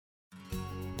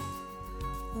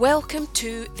Welcome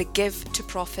to the Give to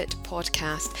Profit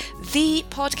podcast, the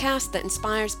podcast that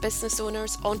inspires business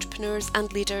owners, entrepreneurs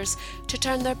and leaders to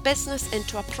turn their business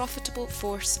into a profitable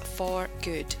force for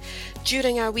good.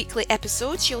 During our weekly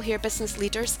episodes, you'll hear business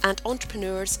leaders and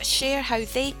entrepreneurs share how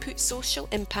they put social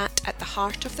impact at the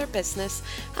heart of their business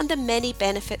and the many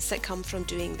benefits that come from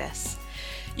doing this.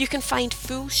 You can find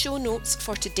full show notes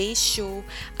for today's show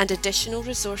and additional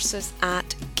resources at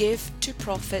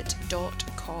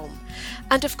givetoprofit.com.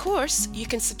 And of course, you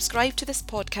can subscribe to this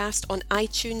podcast on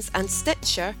iTunes and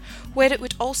Stitcher, where it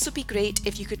would also be great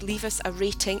if you could leave us a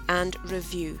rating and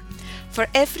review. For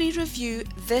every review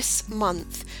this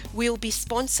month, we'll be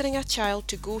sponsoring a child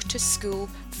to go to school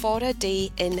for a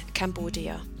day in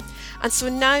Cambodia. And so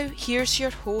now, here's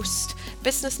your host,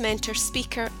 business mentor,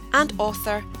 speaker and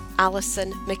author,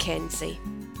 Alison Mackenzie.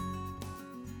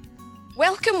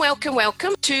 Welcome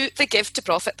to the Give to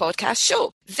Profit podcast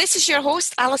show. This is your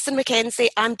host, Alison Mackenzie.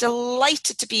 I'm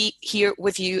delighted to be here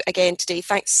with you again today.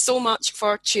 Thanks so much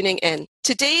for tuning in.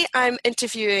 Today, I'm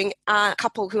interviewing a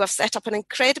couple who have set up an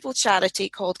incredible charity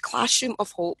called Classroom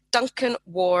of Hope, Duncan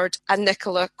Ward and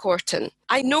Nicola Courtin.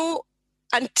 I know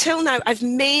until now, I've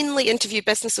mainly interviewed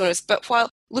business owners, but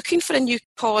while looking for a new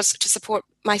cause to support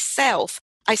myself,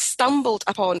 I stumbled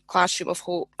upon Classroom of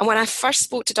Hope. And when I first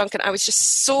spoke to Duncan, I was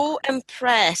just so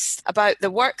impressed about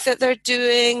the work that they're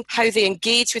doing, how they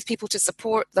engage with people to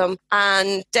support them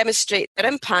and demonstrate their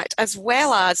impact, as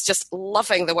well as just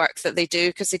loving the work that they do,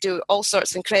 because they do all sorts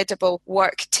of incredible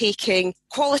work taking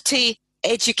quality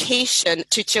education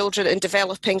to children in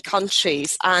developing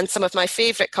countries, and some of my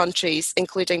favourite countries,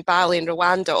 including Bali and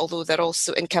Rwanda, although they're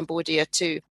also in Cambodia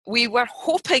too. I was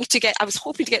hoping to get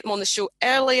them on the show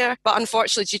earlier, but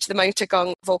unfortunately due to the Mount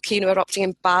Agung volcano erupting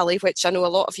in Bali, which I know a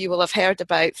lot of you will have heard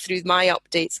about through my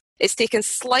updates, it's taken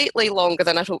slightly longer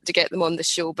than I'd hoped to get them on the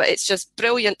show, but it's just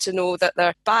brilliant to know that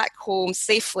they're back home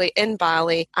safely in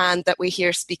Bali and that we're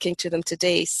here speaking to them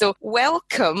today. So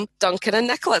welcome, Duncan and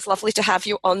Nicola. It's lovely to have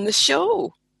you on the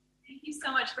show. Thank you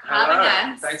so much for having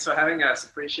us. Thanks for having us.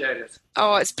 Appreciate it.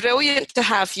 Oh, it's brilliant to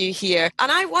have you here.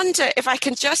 And I wonder if I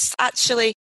can just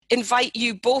actually invite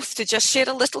you both to just share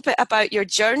a little bit about your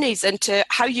journeys into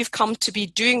how you've come to be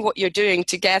doing what you're doing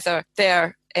together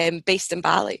there, based in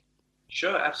Bali.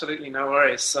 Sure, absolutely, no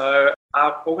worries. So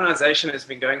our organization has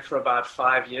been going for about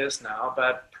 5 years now,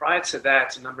 but prior to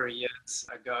that, a number of years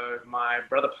ago, my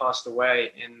brother passed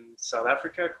away in South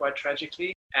Africa, quite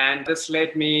tragically. And this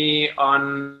led me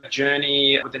on a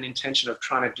journey with an intention of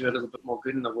trying to do a little bit more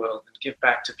good in the world and give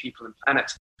back to people and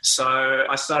planet. So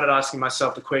I started asking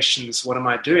myself the questions, what am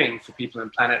I doing for people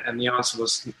and planet? And the answer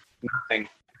was nothing.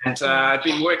 And I'd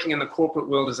been working in the corporate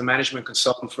world as a management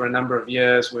consultant for a number of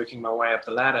years, working my way up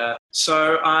the ladder.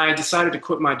 So I decided to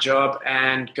quit my job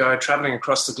and go traveling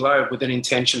across the globe with an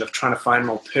intention of trying to find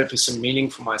more purpose and meaning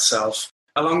for myself.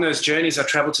 Along those journeys, I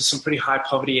traveled to some pretty high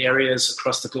poverty areas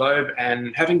across the globe.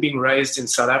 And having been raised in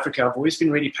South Africa, I've always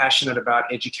been really passionate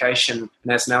about education.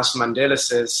 And as Nelson Mandela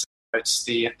says, it's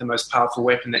the most powerful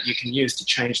weapon that you can use to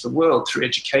change the world through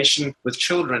education with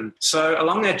children. So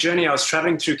along that journey, I was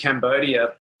traveling through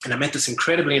Cambodia and I met this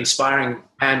incredibly inspiring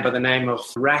man by the name of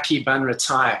Raki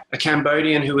Banratai, a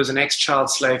Cambodian who was an ex-child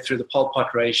slave through the Pol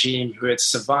Pot regime, who had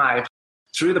survived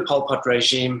through the Pol Pot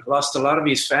regime, lost a lot of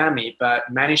his family, but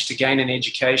managed to gain an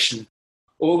education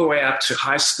all the way up to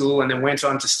high school and then went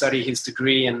on to study his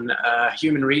degree in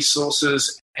human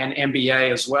resources and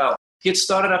MBA as well. He had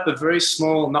started up a very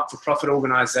small not-for-profit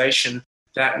organization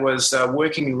that was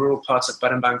working in rural parts of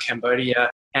Battambang,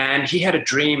 Cambodia, and he had a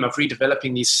dream of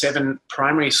redeveloping these 7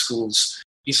 primary schools.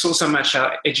 He saw so much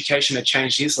how education had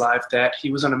changed his life that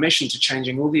he was on a mission to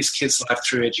changing all these kids' life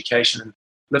through education and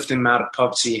lifting them out of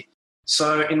poverty.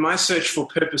 So in my search for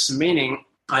purpose and meaning,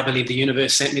 I believe the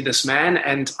universe sent me this man,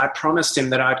 and I promised him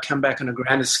that I'd come back on a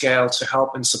grander scale to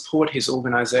help and support his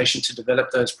organization to develop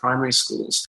those primary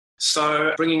schools.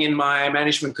 So bringing in my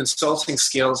management consulting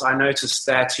skills, I noticed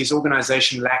that his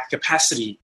organization lacked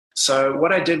capacity. So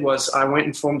what I did was I went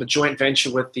and formed a joint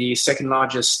venture with the second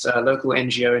largest local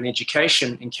NGO in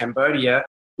education in Cambodia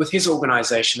with his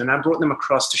organization. And I brought them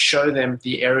across to show them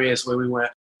the areas where we were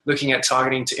looking at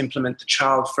targeting to implement the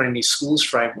child-friendly schools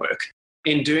framework.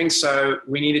 In doing so,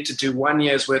 we needed to do 1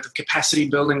 year's worth of capacity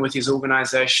building with his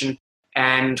organization.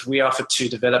 And we offered to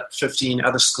develop 15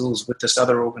 other schools with this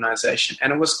other organization.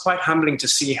 And it was quite humbling to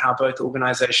see how both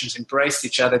organizations embraced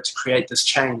each other to create this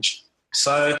change.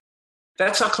 So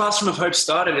That's how Classroom of Hope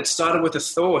started. It started with the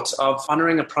thought of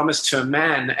honoring a promise to a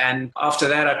man. And after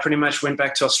that, I pretty much went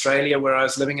back to Australia where I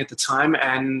was living at the time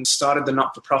and started the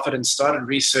not-for-profit and started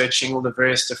researching all the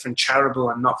various different charitable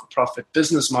and not-for-profit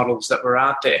business models that were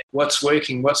out there. What's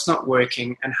working, what's not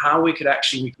working, and how we could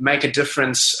actually make a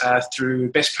difference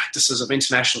through best practices of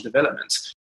international development.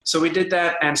 So we did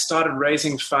that and started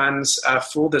raising funds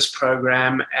for this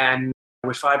program. And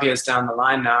we're 5 years down the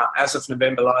line now. As of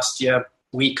November last year,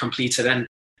 we completed and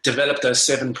developed those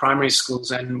 7 primary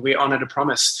schools, and we honored a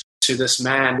promise to this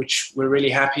man, which we're really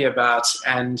happy about,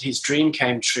 and his dream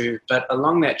came true. But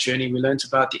along that journey, we learned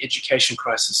about the education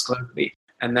crisis globally,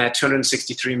 and that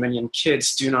 263 million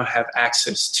kids do not have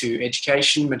access to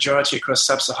education, majority across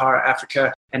sub-Saharan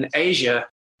Africa and Asia.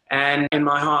 And in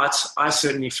my heart, I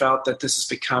certainly felt that this has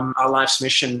become our life's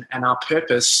mission and our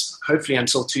purpose. Hopefully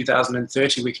until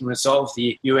 2030, we can resolve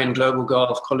the UN global goal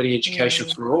of quality education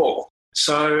for all.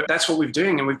 So that's what we're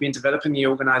doing, and we've been developing the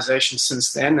organization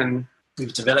since then, and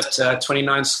we've developed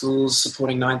 29 schools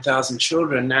supporting 9,000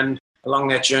 children. And along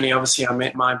that journey, obviously, I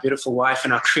met my beautiful wife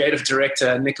and our creative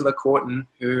director, Nicola Courtin,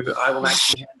 who I will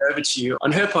actually hand over to you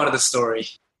on her part of the story.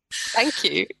 Thank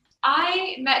you.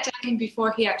 I met Duncan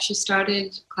before he actually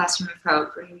started Classroom of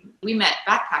Hope, and we met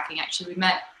backpacking, actually. We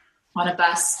met on a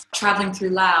bus traveling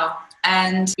through Laos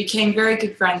and became very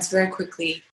good friends very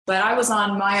quickly. But I was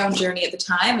on my own journey at the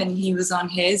time, and he was on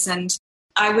his. And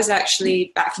I was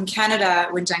actually back in Canada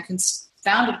when Duncan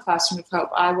founded Classroom of Hope.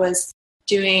 I was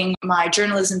doing my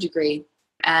journalism degree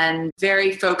and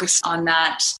very focused on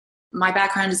that. My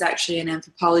background is actually in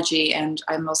anthropology, and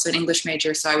I'm also an English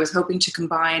major, so I was hoping to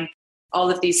combine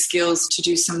all of these skills to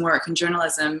do some work in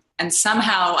journalism. And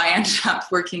somehow I ended up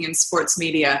working in sports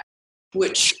media,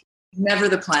 which never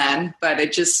the plan, but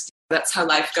that's how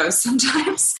life goes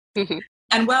sometimes.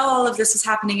 And while all of this was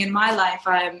happening in my life,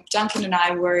 Duncan and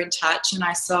I were in touch, and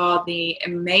I saw the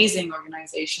amazing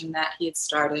organization that he had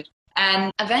started.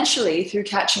 And eventually, through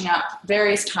catching up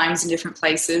various times in different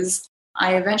places,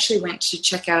 I eventually went to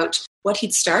check out what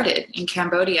he'd started in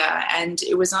Cambodia. And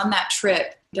it was on that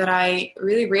trip that I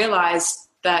really realized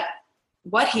that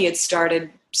what he had started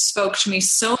spoke to me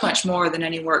so much more than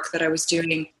any work that I was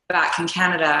doing back in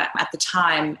Canada at the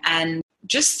time. And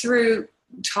just through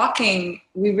talking,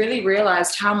 we really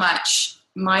realized how much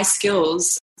my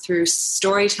skills through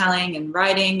storytelling and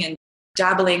writing and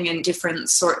dabbling in different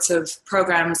sorts of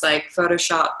programs like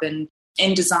Photoshop and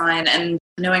InDesign and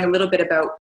knowing a little bit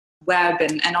about web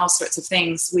and all sorts of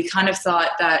things, we kind of thought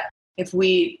that if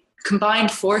we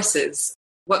combined forces,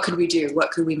 what could we do?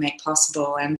 What could we make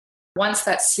possible? And once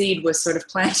that seed was sort of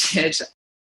planted,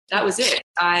 that was it.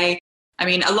 I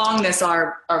mean, along this,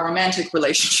 our romantic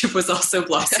relationship was also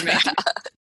blossoming.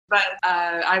 But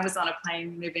I was on a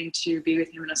plane moving to be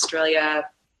with him in Australia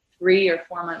 3 or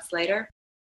 4 months later.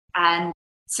 And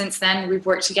since then, we've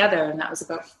worked together, and that was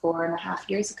about 4.5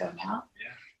 years ago now.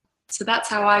 Yeah. So that's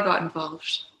how I got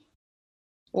involved.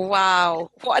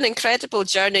 Wow. What an incredible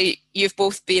journey you've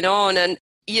both been on. And,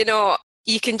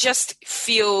 you can just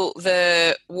feel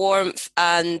the warmth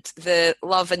and the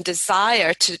love and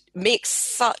desire to make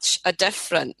such a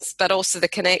difference, but also the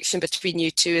connection between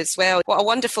you two as well. What a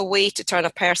wonderful way to turn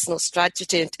a personal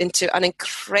strategy into an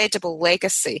incredible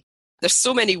legacy. There's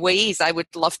so many ways I would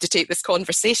love to take this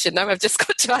conversation. Now I've just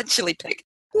got to actually pick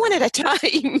one at a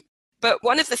time. But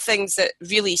one of the things that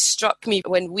really struck me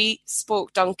when we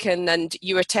spoke, Duncan, and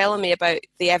you were telling me about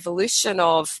the evolution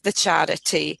of the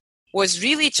charity, was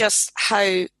really just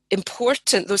how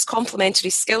important those complementary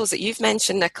skills that you've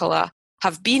mentioned, Nicola,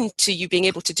 have been to you being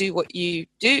able to do what you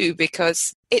do,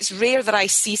 because it's rare that I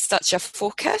see such a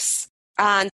focus.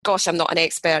 And gosh, I'm not an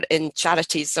expert in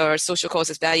charities or social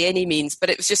causes by any means, but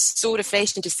it was just so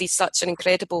refreshing to see such an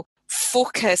incredible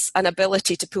focus and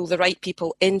ability to pull the right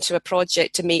people into a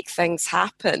project to make things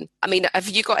happen. I mean, have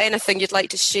you got anything you'd like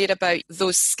to share about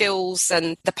those skills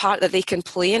and the part that they can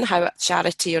play in how a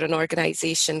charity or an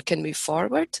organisation can move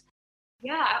forward?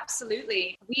 Yeah,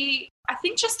 absolutely. I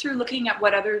think just through looking at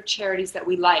what other charities that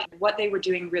we like, what they were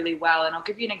doing really well, and I'll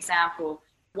give you an example.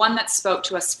 One that spoke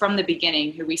to us from the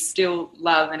beginning, who we still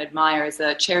love and admire, is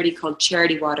a charity called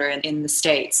Charitable in the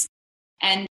States.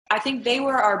 And I think they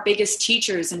were our biggest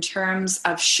teachers in terms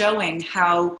of showing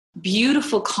how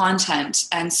beautiful content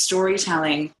and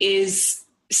storytelling is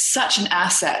such an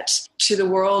asset to the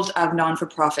world of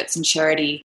non-for-profits and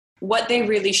charity. What they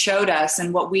really showed us,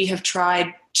 and what we have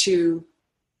tried to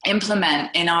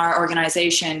implement in our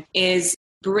organization, is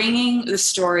bringing the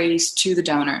stories to the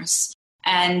donors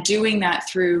and doing that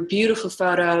through beautiful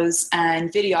photos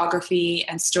and videography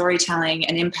and storytelling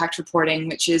and impact reporting,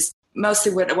 which is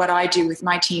mostly what I do with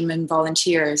my team and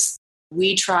volunteers.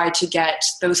 we try to get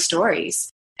those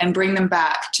stories and bring them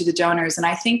back to the donors. And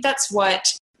I think that's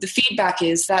what the feedback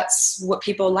is. That's what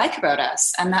people like about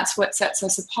us. And that's what sets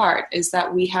us apart, is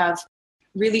that we have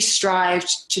really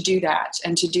strived to do that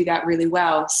and to do that really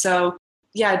well. So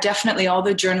yeah, definitely all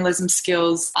the journalism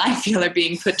skills I feel are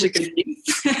being put to good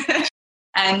use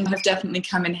and have definitely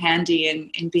come in handy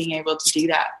in being able to do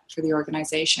that for the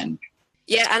organization.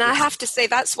 Yeah, and I have to say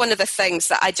that's one of the things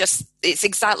that it's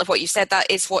exactly what you said.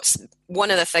 That is what's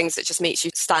one of the things that just makes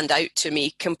you stand out to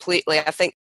me completely. I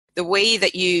think the way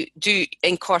that you do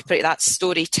incorporate that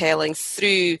storytelling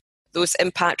through those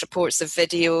impact reports, the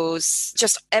videos,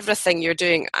 just everything you're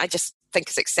doing, I just think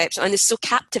is exceptional. And it's so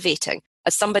captivating.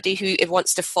 As somebody who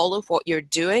wants to follow what you're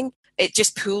doing, it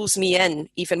just pulls me in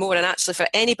even more. And actually, for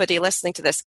anybody listening to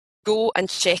this, go and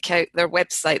check out their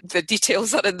website. The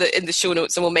details are in the show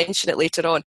notes, and we'll mention it later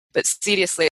on. But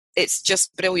seriously, it's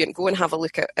just brilliant. Go and have a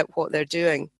look at what they're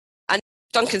doing. And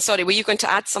Duncan, sorry, were you going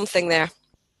to add something there?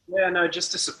 Yeah, no,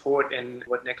 just to support in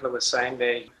what Nicola was saying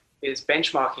there, is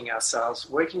benchmarking ourselves,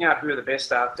 working out who are the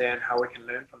best out there and how we can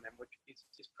learn from them, which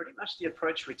is pretty much the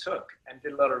approach we took, and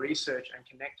did a lot of research and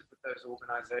connected with those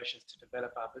organizations to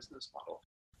develop our business model.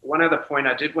 One other point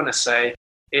I did want to say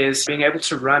is being able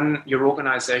to run your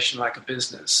organization like a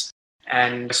business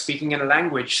and speaking in a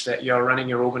language that you're running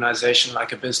your organization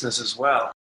like a business as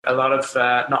well. A lot of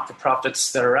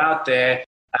not-for-profits that are out there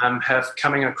have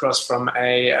coming across from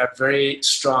a very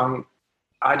strong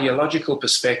ideological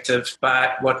perspective,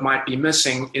 but what might be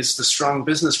missing is the strong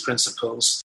business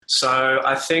principles. So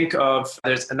I think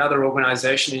there's another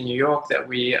organization in New York that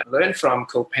we learned from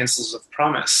called Pencils of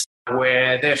Promise,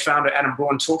 where their founder, Adam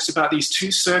Braun, talks about these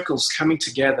two circles coming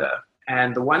together.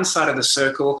 And the one side of the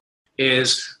circle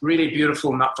is really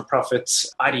beautiful not-for-profit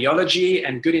ideology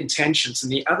and good intentions.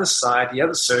 And the other side, the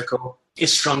other circle,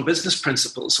 is strong business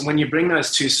principles. And when you bring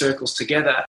those two circles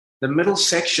together, the middle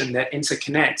section that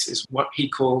interconnects is what he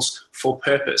calls for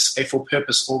purpose, a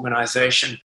for-purpose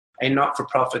organization, a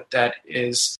not-for-profit that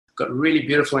is got really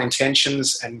beautiful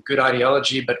intentions and good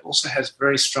ideology, but also has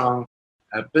very strong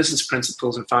business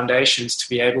principles and foundations to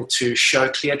be able to show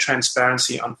clear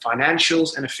transparency on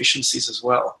financials and efficiencies as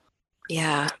well.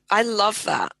 Yeah, I love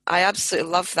that. I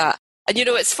absolutely love that. And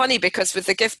it's funny because with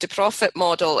the gift to profit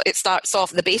model, it starts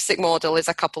off, the basic model is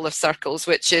a couple of circles,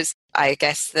 which is, I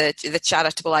guess, the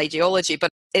charitable ideology, but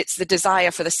it's the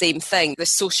desire for the same thing, the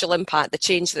social impact, the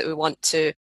change that we want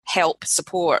to help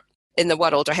support in the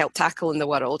world or help tackle in the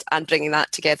world, and bringing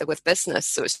that together with business.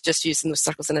 So it's just using those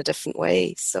circles in a different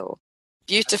way. So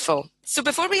beautiful. So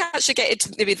before we actually get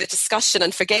into maybe the discussion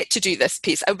and forget to do this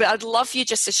piece, I'd love you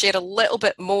just to share a little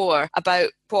bit more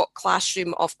about what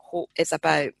Classroom of Hope is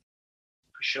about.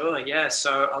 Sure, yeah.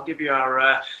 So I'll give you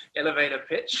our elevator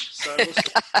pitch. So we'll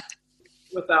start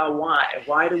with our why.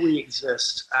 Why do we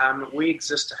exist? We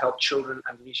exist to help children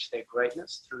unleash their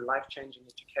greatness through life-changing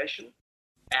education.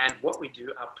 And what we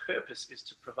do, our purpose, is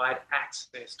to provide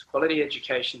access to quality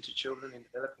education to children in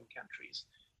developing countries.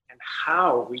 And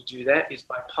how we do that is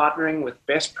by partnering with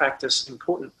best practice,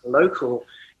 important local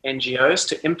NGOs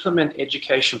to implement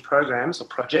education programs or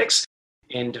projects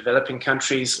in developing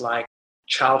countries like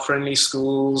child-friendly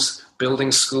schools,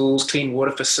 building schools, clean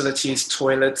water facilities,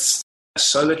 toilets,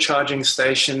 solar charging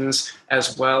stations,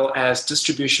 as well as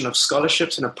distribution of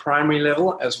scholarships in a primary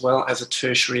level, as well as a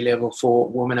tertiary level for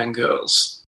women and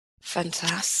girls.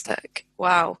 Fantastic.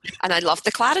 Wow. And I love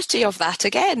the clarity of that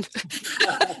again.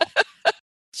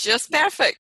 Just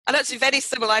perfect. And actually very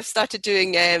similar. I've started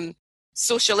doing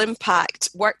social impact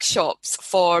workshops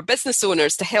for business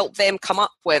owners to help them come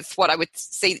up with what I would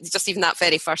say, just even that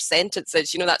very first sentence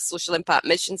is, that social impact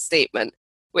mission statement,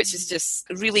 which is just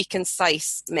a really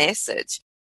concise message.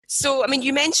 So,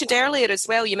 you mentioned earlier as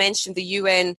well, you mentioned the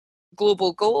UN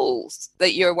global goals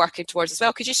that you're working towards as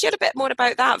well. Could you share a bit more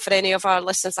about that for any of our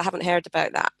listeners that haven't heard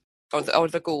about that or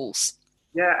the goals?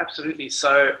 Yeah, absolutely.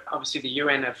 So obviously the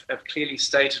UN have clearly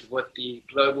stated what the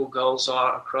global goals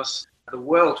are across the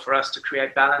world for us to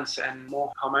create balance and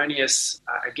more harmonious,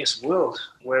 world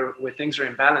where things are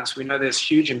in balance. We know there's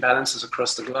huge imbalances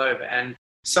across the globe. And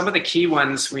some of the key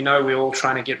ones, we know we're all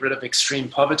trying to get rid of extreme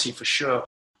poverty for sure.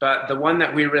 But the one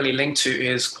that we really link to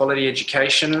is quality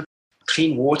education,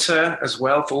 clean water as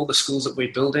well for all the schools that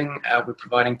we're building. We're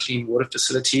providing clean water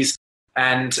facilities.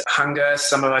 And hunger,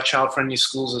 some of our child-friendly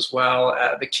schools as well.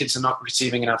 The kids are not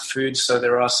receiving enough food, so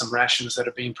there are some rations that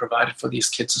are being provided for these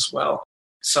kids as well.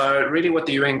 So really what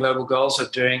the UN Global Goals are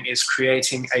doing is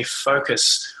creating a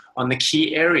focus on the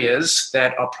key areas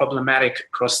that are problematic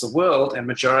across the world and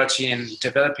majority in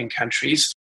developing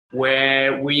countries,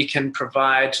 where we can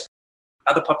provide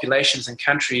other populations and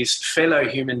countries fellow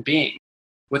human beings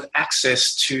with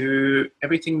access to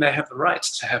everything they have the right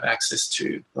to have access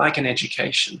to, like an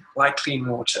education, like clean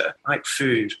water, like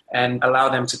food, and allow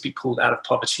them to be pulled out of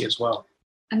poverty as well.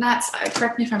 And that's,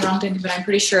 correct me if I'm wrong, Duncan, but I'm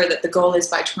pretty sure that the goal is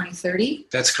by 2030.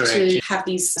 That's correct. To have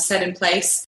these set in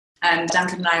place. And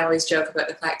Duncan and I always joke about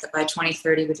the fact that by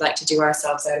 2030 we'd like to do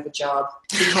ourselves out of a job.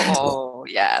 Oh,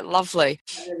 yeah, lovely.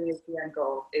 That really is the end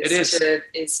goal.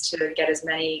 Is to get as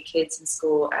many kids in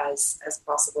school as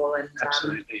possible. And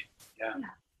absolutely,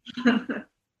 yeah.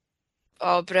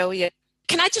 Oh, brilliant.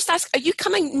 Can I just ask, are you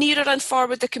coming nearer and far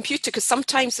with the computer? Because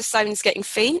sometimes the sound's getting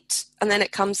faint and then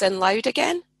it comes in loud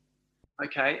again.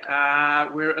 Okay,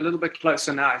 we're a little bit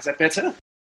closer now. Is that better?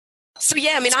 So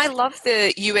yeah, I mean, I love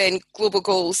the UN global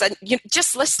goals, and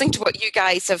just listening to what you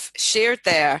guys have shared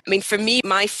there. I mean, for me,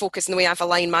 my focus and the way I've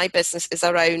aligned my business is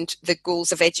around the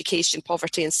goals of education,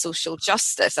 poverty and social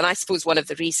justice. And I suppose one of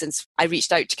the reasons I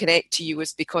reached out to connect to you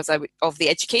was because of the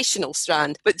educational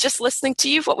strand. But just listening to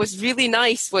you, what was really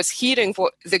nice was hearing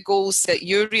what the goals that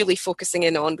you're really focusing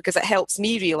in on, because it helps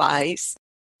me realise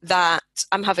that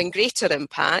I'm having greater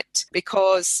impact,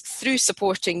 because through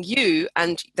supporting you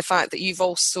and the fact that you've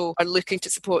also are looking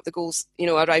to support the goals,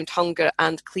 around hunger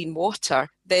and clean water,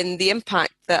 then the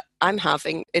impact that I'm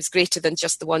having is greater than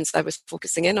just the ones that I was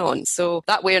focusing in on. So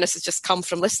that awareness has just come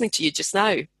from listening to you just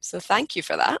now. So thank you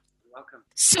for that. You're welcome.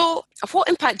 So what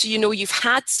impact do you know you've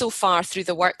had so far through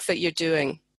the work that you're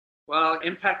doing? Well,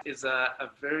 impact is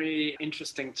a very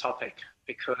interesting topic,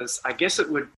 because I guess it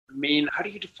would mean, how do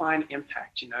you define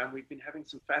impact? We've been having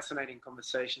some fascinating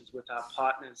conversations with our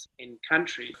partners in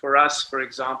country. For us, for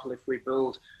example, if we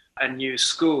build a new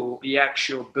school, the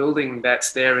actual building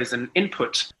that's there is an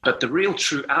input. But the real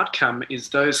true outcome is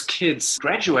those kids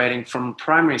graduating from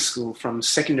primary school, from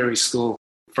secondary school,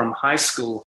 from high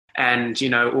school, and,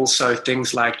 also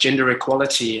things like gender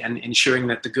equality and ensuring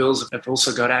that the girls have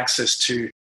also got access to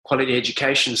quality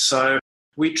education. So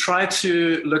we try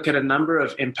to look at a number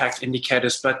of impact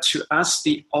indicators, but to us,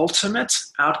 the ultimate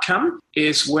outcome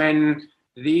is when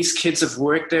these kids have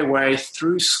worked their way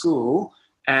through school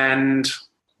and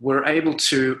were able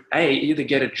to, A, either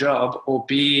get a job, or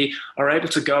B, are able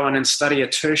to go on and study a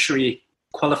tertiary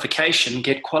qualification,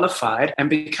 get qualified, and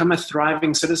become a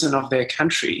thriving citizen of their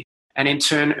country, and in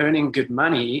turn earning good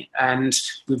money. And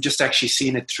we've just actually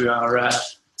seen it through our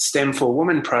STEM for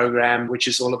Women program, which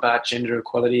is all about gender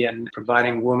equality and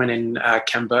providing women in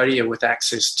Cambodia with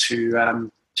access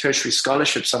to tertiary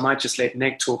scholarships. I might just let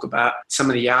Nick talk about some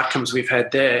of the outcomes we've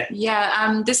had there.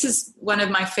 Yeah, this is one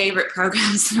of my favorite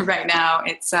programs right now.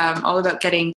 It's all about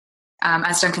getting,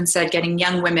 as Duncan said, getting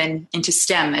young women into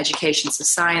STEM education, so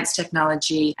science,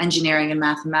 technology, engineering, and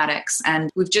mathematics.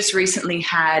 And we've just recently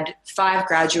had 5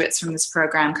 graduates from this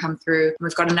program come through.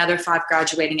 We've got another 5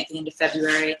 graduating at the end of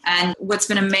February. And what's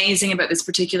been amazing about this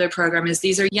particular program is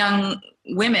these are young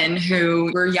women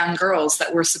who were young girls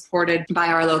that were supported by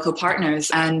our local partners,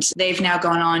 and they've now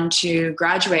gone on to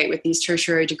graduate with these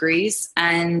tertiary degrees,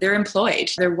 and they're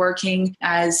employed. They're working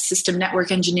as system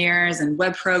network engineers and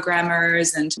web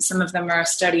programmers, and some of them are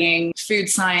studying food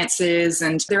sciences,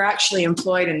 and they're actually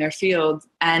employed in their field.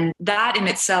 And that in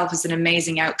itself is an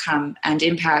amazing outcome and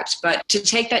impact. But to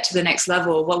take that to the next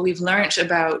level, what we've learned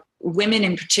about women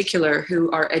in particular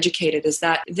who are educated is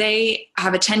that they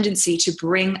have a tendency to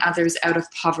bring others out of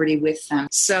poverty with them.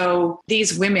 So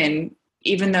these women,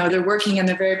 even though they're working and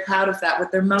they're very proud of that,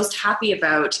 what they're most happy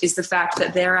about is the fact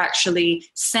that they're actually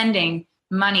sending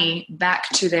money back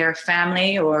to their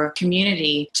family or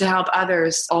community to help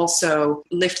others also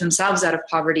lift themselves out of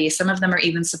poverty. Some of them are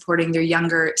even supporting their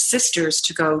younger sisters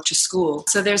to go to school.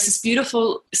 So there's this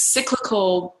beautiful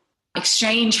cyclical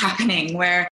exchange happening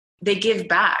where they give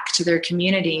back to their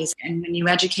communities. And when you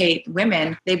educate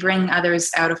women, they bring others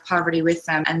out of poverty with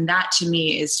them. And that to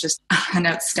me is just an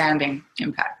outstanding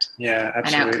impact. Yeah,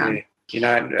 absolutely.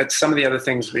 It's some of the other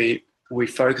things we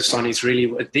focus on is really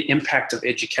the impact of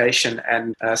education.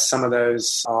 And some of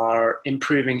those are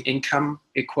improving income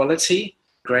equality,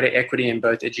 greater equity in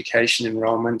both education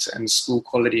enrollment and school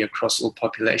quality across all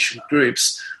population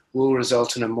groups will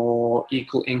result in a more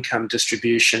equal income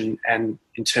distribution and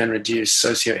in turn reduce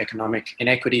socioeconomic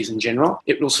inequities in general.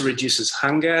 It also reduces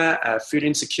hunger, food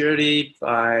insecurity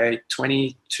by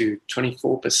 20 to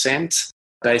 24%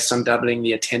 based on doubling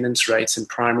the attendance rates in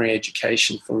primary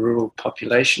education for rural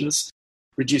populations,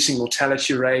 reducing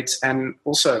mortality rates, and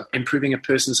also improving a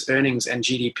person's earnings and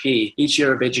GDP. Each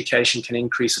year of education can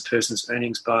increase a person's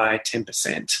earnings by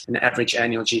 10%, and average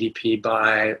annual GDP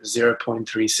by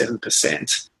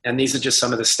 0.37%. And these are just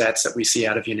some of the stats that we see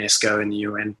out of UNESCO and the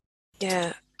UN.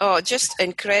 Yeah. Oh, just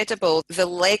incredible, the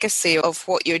legacy of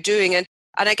what you're doing. And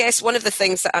And I guess one of the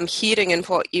things that I'm hearing in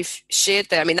what you've shared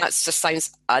there, I mean, that just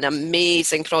sounds an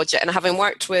amazing project. And having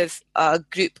worked with a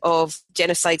group of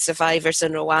genocide survivors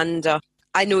in Rwanda,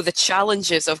 I know the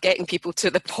challenges of getting people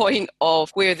to the point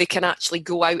of where they can actually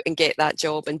go out and get that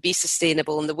job and be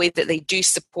sustainable, and the way that they do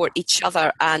support each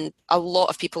other and a lot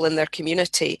of people in their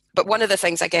community. But one of the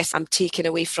things I guess I'm taking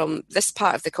away from this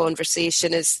part of the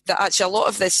conversation is that actually a lot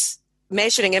of this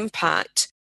measuring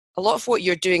impact, a lot of what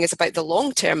you're doing is about the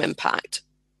long-term impact.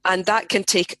 And that can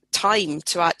take time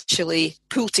to actually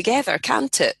pull together,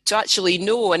 can't it? To actually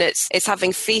know. And it's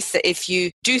having faith that if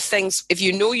you do things, if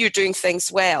you know you're doing things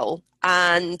well,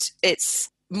 and it's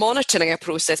monitoring a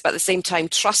process, but at the same time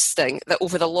trusting that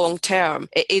over the long term,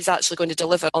 it is actually going to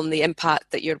deliver on the impact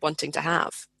that you're wanting to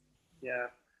have. Yeah,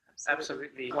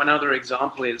 absolutely. One other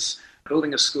example is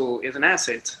building a school is an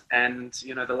asset, and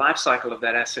the life cycle of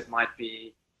that asset might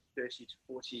be 30 to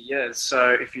 40 years.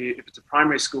 So if it's a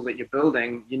primary school that you're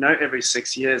building, every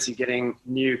 6 years you're getting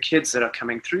new kids that are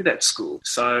coming through that school.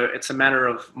 So it's a matter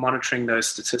of monitoring those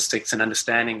statistics and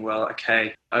understanding, well,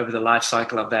 okay, over the life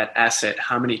cycle of that asset,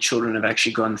 how many children have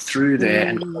actually gone through there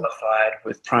and qualified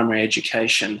with primary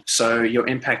education. So your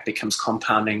impact becomes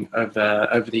compounding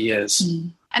over the years.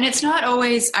 And it's not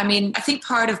always, I think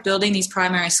part of building these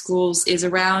primary schools is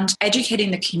around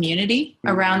educating the community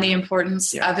around the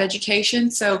importance of education.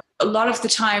 So a lot of the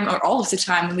time, or all of the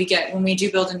time, when we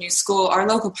do build a new school, our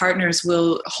local partners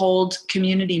will hold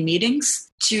community meetings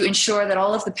to ensure that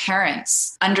all of the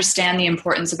parents understand the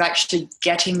importance of actually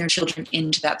getting their children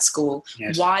into that school,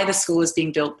 why the school is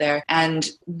being built there, and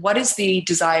what is the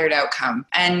desired outcome.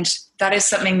 And that is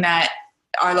something that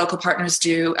our local partners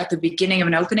do at the beginning of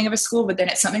an opening of a school, but then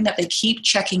it's something that they keep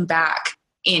checking back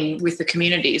in with the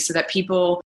community so that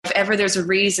people, if ever there's a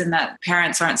reason that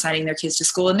parents aren't sending their kids to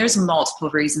school, and there's multiple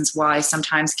reasons why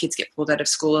sometimes kids get pulled out of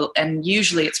school, and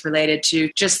usually it's related to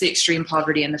just the extreme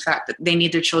poverty and the fact that they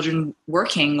need their children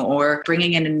working or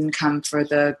bringing in an income for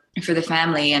the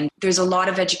family. And there's a lot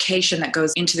of education that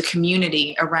goes into the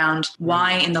community around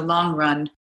why in the long run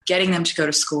getting them to go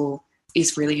to school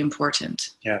is really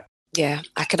important. Yeah,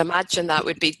 I can imagine that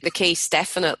would be the case,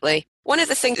 definitely. One of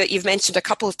the things that you've mentioned a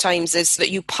couple of times is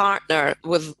that you partner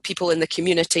with people in the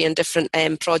community and different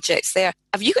projects there.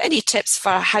 Have you got any tips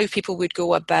for how people would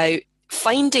go about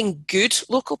finding good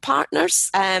local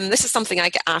partners? This is something I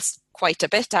get asked quite a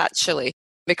bit, actually,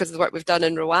 because of the work we've done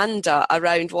in Rwanda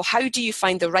around, well, how do you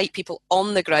find the right people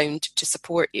on the ground to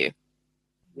support you?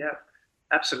 Yeah,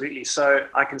 absolutely. So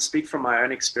I can speak from my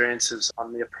own experiences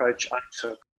on the approach I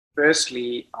took.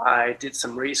 Firstly, I did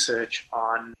some research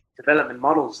on development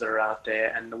models that are out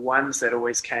there, and the ones that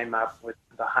always came up with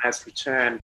the highest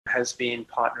return has been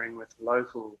partnering with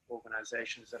local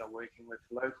organizations that are working with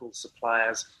local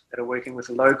suppliers, that are working with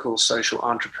local social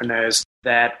entrepreneurs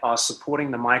that are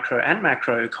supporting the micro and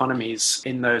macro economies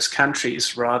in those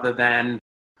countries rather than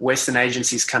Western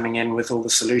agencies coming in with all the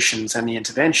solutions and the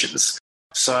interventions.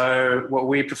 So what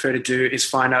we prefer to do is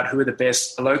find out who are the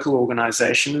best local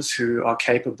organizations who are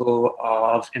capable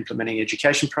of implementing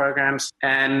education programs.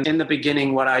 And in the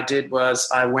beginning, what I did was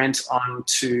I went on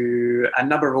to a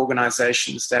number of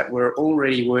organizations that were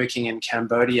already working in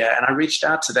Cambodia, and I reached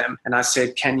out to them and I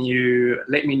said, can you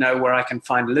let me know where I can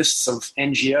find lists of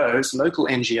NGOs, local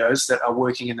NGOs that are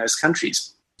working in those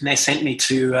countries? And they sent me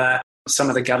to some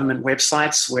of the government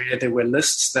websites where there were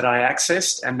lists that I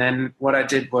accessed. And then what I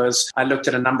did was I looked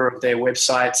at a number of their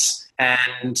websites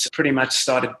and pretty much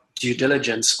started due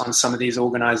diligence on some of these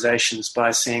organizations by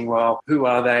saying, well, who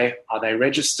are they? Are they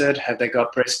registered? Have they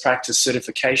got best practice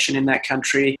certification in that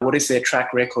country? What is their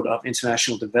track record of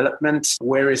international development?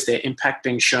 Where is their impact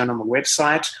being shown on the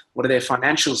website? What are their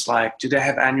financials like? Do they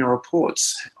have annual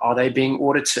reports? Are they being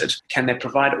audited? Can they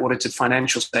provide audited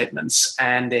financial statements?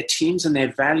 And their teams and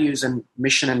their values and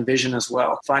mission and vision as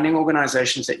well. Finding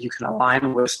organizations that you can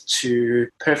align with to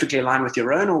perfectly align with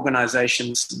your own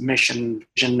organization's mission,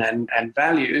 vision, and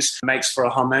values makes for a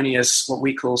harmonious, what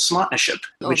we call smartnership.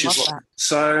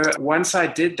 So once I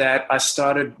did that, I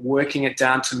started working it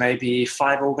down to maybe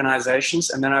 5 organizations.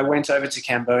 And then I went over to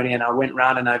Cambodia and I went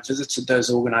around and I visited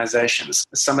those organizations.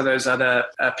 Some of those other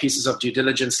pieces of due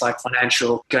diligence, like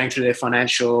going through their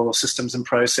financial systems and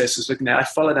processes, I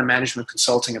followed a management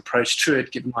consulting approach to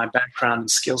it, given my background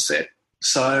and skill set.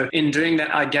 So in doing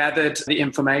that, I gathered the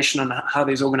information on how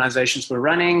these organizations were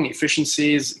running,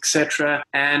 efficiencies, etc.,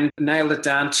 and nailed it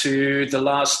down to the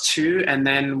last two. And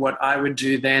then what I would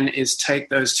do then is take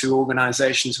those two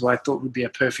organizations who I thought would be a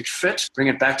perfect fit, bring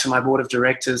it back to my board of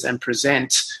directors and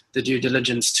present the due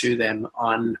diligence to them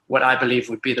on what I believe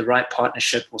would be the right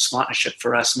partnership or partnership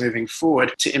for us moving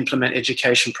forward to implement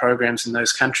education programs in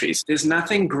those countries. There's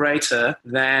nothing greater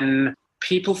than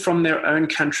people from their own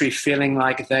country feeling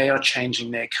like they are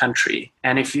changing their country.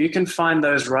 And if you can find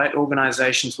those right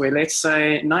organizations where, let's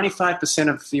say, 95%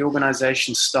 of the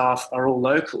organization staff are all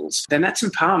locals, then that's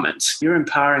empowerment. You're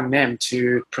empowering them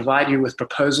to provide you with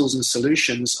proposals and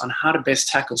solutions on how to best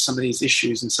tackle some of these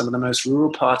issues in some of the most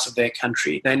rural parts of their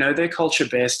country. They know their culture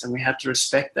best, and we have to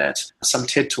respect that. Some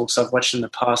TED Talks I've watched in the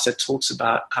past that talks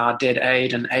about how dead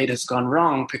aid and aid has gone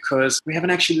wrong because we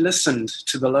haven't actually listened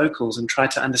to the locals and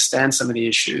tried to understand some of the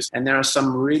issues. And there are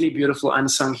some really beautiful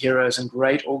unsung heroes and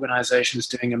great organizations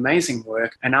doing amazing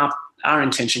work. And our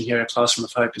intention here at Classroom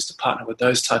of Hope is to partner with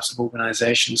those types of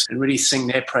organizations and really sing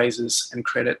their praises and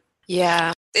credit.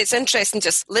 Yeah. It's interesting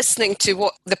just listening to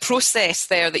what the process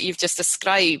there that you've just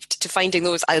described to finding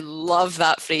those. I love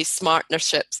that phrase,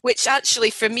 smartnerships, which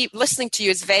actually for me, listening to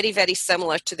you is very, very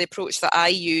similar to the approach that I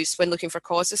use when looking for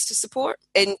causes to support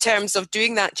in terms of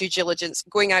doing that due diligence,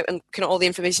 going out and kind of all the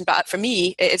information. But for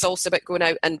me, it is also about going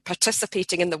out and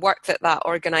participating in the work that that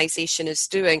organisation is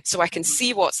doing so I can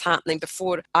see what's happening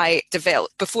before I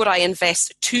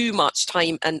invest too much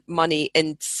time and money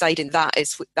in deciding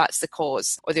that's the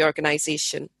cause or the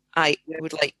organisation I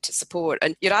would like to support.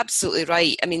 And you're absolutely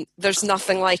right. I mean, there's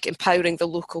nothing like empowering the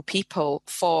local people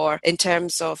in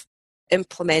terms of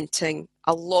implementing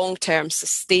a long-term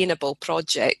sustainable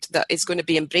project that is going to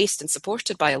be embraced and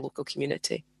supported by a local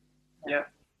community. Yeah,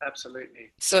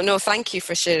 absolutely. So no, thank you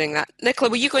for sharing that. Nicola,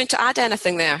 were you going to add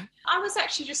anything there? I was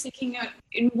actually just thinking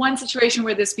in one situation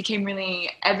where this became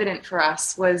really evident for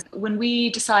us was when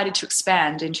we decided to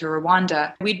expand into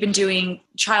Rwanda. We'd been doing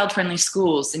child-friendly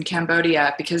schools in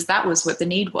Cambodia because that was what the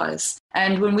need was.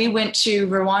 And when we went to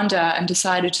Rwanda and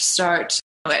decided to start,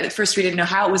 at first we didn't know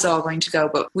how it was all going to go,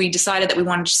 but we decided that we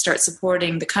wanted to start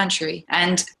supporting the country.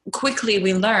 And quickly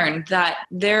we learned that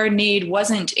their need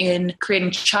wasn't in creating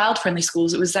child-friendly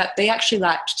schools, it was that they actually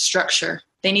lacked structure.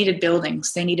 They needed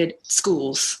buildings. They needed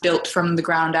schools built from the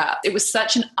ground up. It was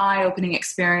such an eye-opening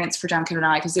experience for Duncan and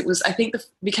I because it was, I think,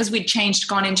 because we'd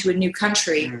gone into a new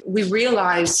country, we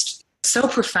realized so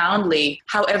profoundly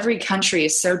how every country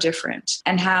is so different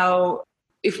and how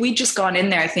if we'd just gone in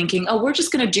there thinking, oh, we're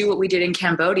just going to do what we did in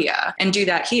Cambodia and do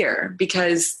that here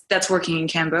because that's working in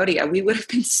Cambodia, we would have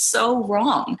been so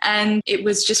wrong. And it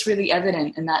was just really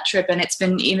evident in that trip. And it's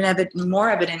been even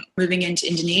more evident moving into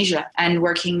Indonesia and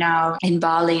working now in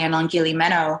Bali and on Gili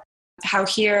Meno, how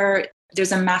here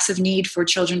there's a massive need for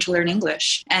children to learn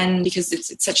English. And because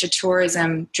it's such a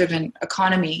tourism-driven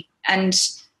economy. And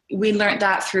we learned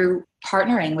that through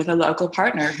partnering with a local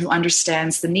partner who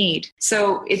understands the need.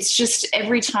 So it's just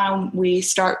every time we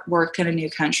start work in a new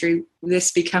country,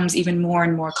 this becomes even more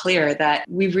and more clear that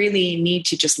we really need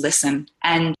to just listen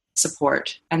and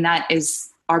support. And that is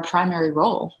our primary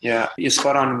role. Yeah, you're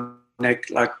spot on,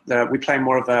 Nick. We play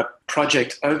more of a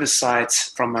project oversight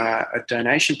from a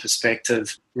donation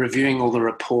perspective, reviewing all the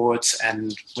reports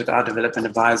and with our development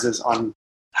advisors on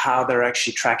how they're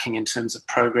actually tracking in terms of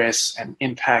progress and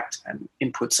impact and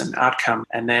inputs and outcome.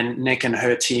 And then Nick and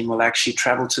her team will actually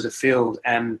travel to the field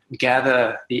and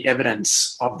gather the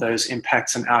evidence of those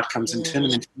impacts and outcomes and turn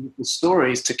them into beautiful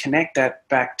stories to connect that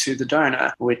back to the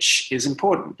donor, which is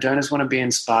important. Donors want to be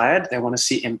inspired, they want to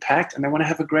see impact, and they want to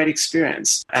have a great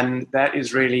experience. And that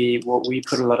is really what we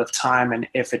put a lot of time and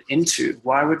effort into.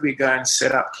 Why would we go and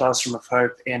set up Classroom of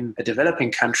Hope in a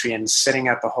developing country and setting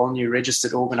up a whole new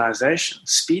registered organization?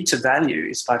 Speed to value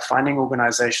is by finding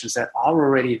organizations that are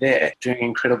already there doing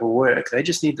incredible work. They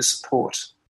just need the support.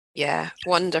 Yeah,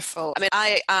 wonderful. I mean,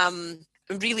 I am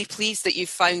really pleased that you've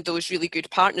found those really good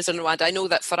partners in Rwanda. I know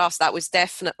that for us, that was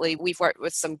definitely, we've worked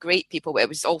with some great people, but it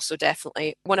was also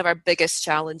definitely one of our biggest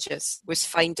challenges was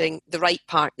finding the right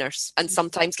partners and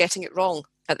sometimes getting it wrong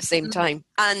at the same time.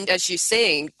 And as you're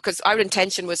saying, because our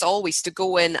intention was always to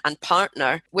go in and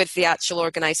partner with the actual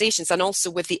organisations and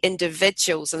also with the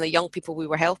individuals and the young people we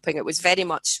were helping. It was very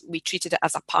much, we treated it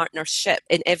as a partnership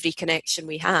in every connection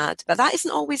we had. But that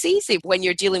isn't always easy when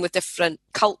you're dealing with different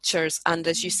cultures and,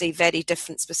 as you say, very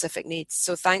different specific needs.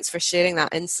 So thanks for sharing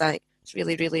that insight. It's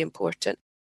really, really important.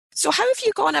 So how have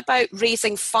you gone about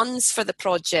raising funds for the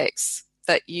projects?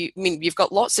 You've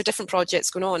got lots of different projects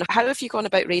going on. How have you gone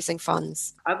about raising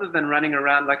funds? Other than running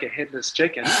around like a headless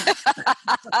chicken.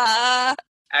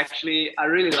 Actually, I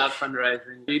really love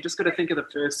fundraising. You just got to think of the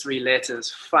first three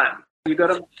letters, fun. You got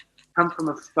to come from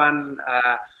a fun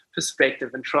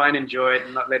perspective and try and enjoy it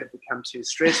and not let it become too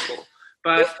stressful.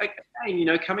 But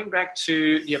again, coming back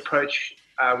to the approach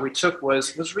we took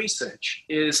was research,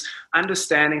 is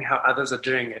understanding how others are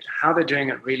doing it, how they're doing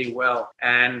it really well.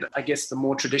 And I guess the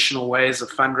more traditional ways of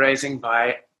fundraising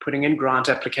by putting in grant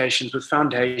applications with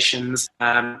foundations,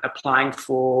 applying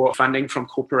for funding from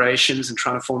corporations and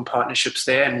trying to form partnerships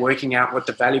there and working out what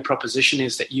the value proposition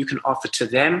is that you can offer to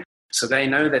them so they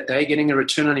know that they're getting a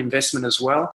return on investment as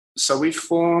well. So we've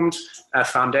formed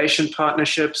foundation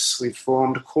partnerships, we've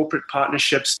formed corporate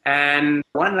partnerships, and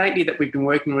one lately that we've been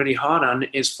working really hard on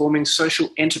is forming social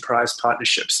enterprise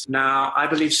partnerships. Now, I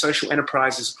believe social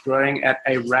enterprise is growing at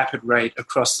a rapid rate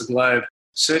across the globe,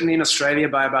 certainly in Australia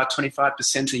by about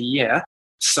 25% a year.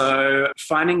 So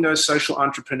finding those social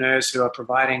entrepreneurs who are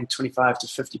providing 25 to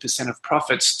 50% of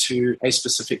profits to a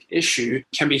specific issue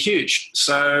can be huge.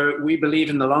 So we believe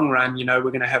in the long run, we're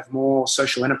going to have more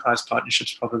social enterprise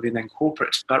partnerships probably than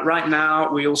corporate. But right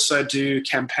now, we also do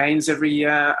campaigns every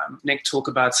year. Nick, talk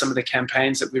about some of the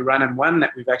campaigns that we run, and one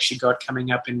that we've actually got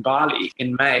coming up in Bali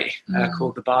in May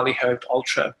called the Bali Hope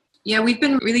Ultra. Yeah, we've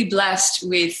been really blessed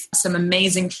with some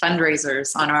amazing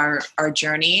fundraisers on our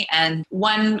journey. And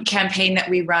one campaign that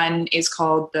we run is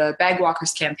called the Bag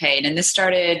Walkers campaign. And this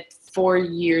started 3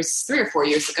 or 4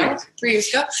 years ago.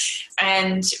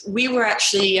 And we were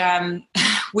actually,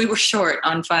 we were short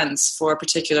on funds for a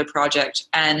particular project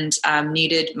and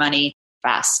needed money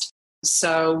fast.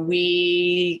 So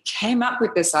we came up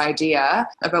with this idea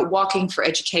about walking for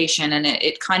education, and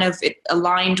it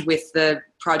aligned with the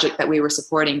project that we were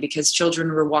supporting because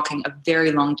children were walking a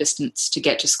very long distance to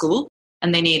get to school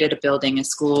and they needed a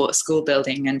school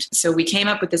building. And so we came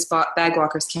up with this Bag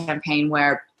Walkers campaign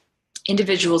where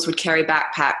individuals would carry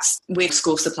backpacks with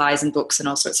school supplies and books and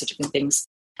all sorts of different things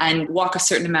and walk a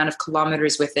certain amount of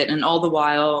kilometers with it. And all the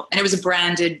while, and it was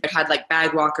it had like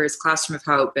Bag Walkers, Classroom of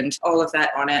Hope, and all of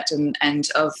that on it. And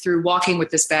through walking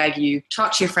with this bag, you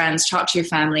talk to your friends, talk to your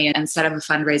family, and set up a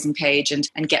fundraising page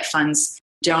and get funds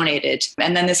donated.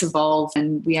 And then this evolved,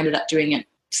 and we ended up doing it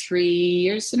 3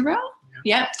 years in a row.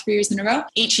 Yeah, 3 years in a row.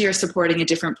 Each year supporting a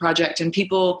different project. And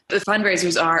the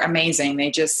fundraisers are amazing.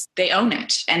 They own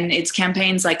it. And it's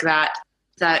campaigns like that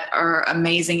are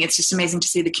amazing. It's just amazing to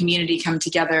see the community come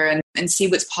together and see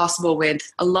what's possible with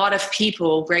a lot of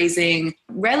people raising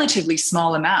relatively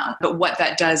small amount. But what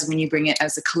that does when you bring it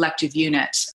as a collective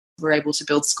unit, we're able to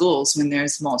build schools when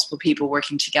there's multiple people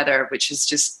working together, which is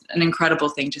just an incredible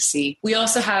thing to see. We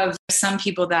also have some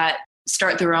people that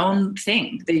start their own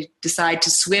thing. They decide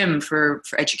to swim for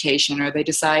education, or they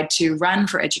decide to run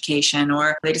for education,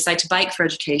 or they decide to bike for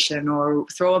education, or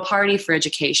throw a party for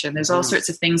education. There's all sorts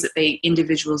of things that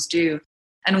individuals do.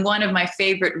 And one of my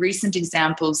favorite recent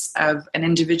examples of an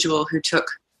individual who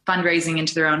took fundraising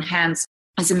into their own hands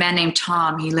is a man named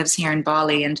Tom. He lives here in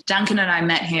Bali, and Duncan and I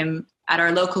met him at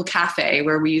our local cafe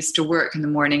where we used to work in the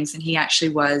mornings, and he actually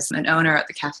was an owner at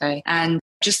the cafe. And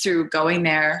just through going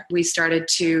there, we started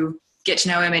to get to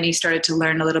know him, and he started to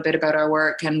learn a little bit about our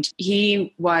work. And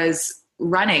he was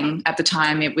running at the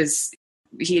time.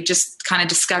 He had just kind of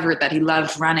discovered that he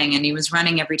loved running, and he was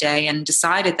running every day and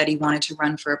decided that he wanted to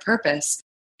run for a purpose.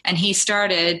 And he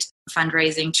started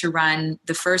fundraising to run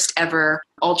the first ever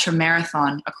ultra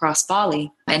marathon across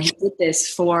Bali. And he did this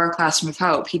for Classroom of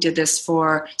Hope. He did this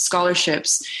for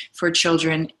scholarships for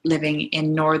children living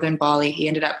in northern Bali. He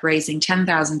ended up raising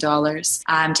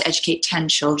 $10,000 to educate 10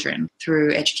 children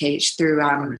through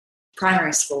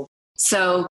primary school.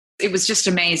 So it was just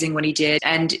amazing what he did.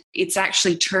 And it's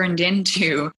actually turned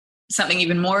into something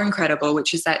even more incredible,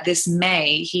 which is that this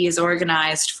May, he is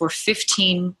organized for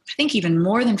 15, I think even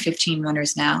more than 15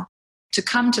 runners now, to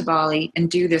come to Bali and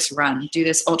do this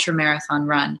ultra marathon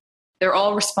run. They're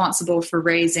all responsible for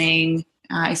raising,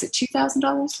 is it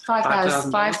 $2,000?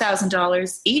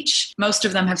 $5,000 each. Most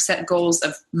of them have set goals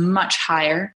of much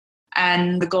higher.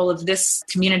 And the goal of this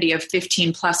community of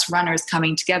 15 plus runners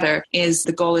coming together is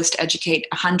to educate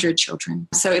 100 children.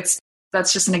 So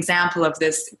that's just an example of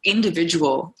this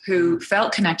individual who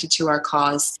felt connected to our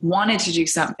cause, wanted to do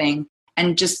something,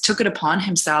 and just took it upon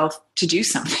himself to do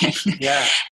something. Yeah.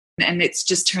 And it's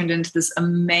just turned into this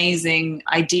amazing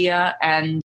idea,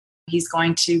 and he's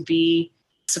going to be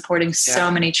supporting so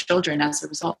many children as a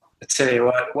result. I tell you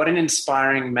what an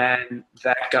inspiring man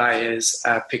that guy is,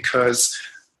 because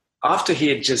after he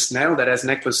had just nailed it, as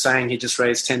Nick was saying, he just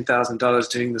raised $10,000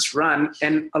 doing this run.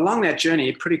 And along that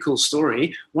journey, pretty cool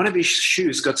story, one of his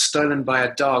shoes got stolen by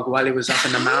a dog while he was up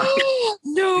in the mountain.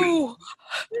 No!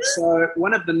 So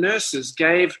one of the nurses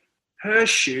gave her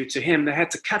shoe to him. They had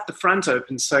to cut the front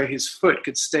open so his foot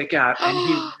could stick out, and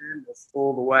he ran this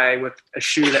all the way with a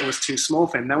shoe that was too small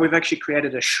for him. Now we've actually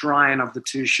created a shrine of the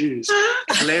two shoes.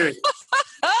 Hilarious.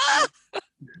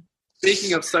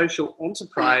 Speaking of social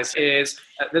enterprise,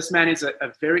 this man is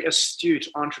a very astute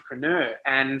entrepreneur.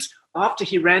 And after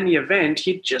he ran the event,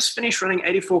 he'd just finished running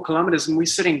 84 kilometers, and we're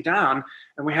sitting down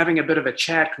and we're having a bit of a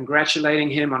chat, congratulating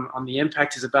him on the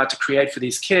impact he's about to create for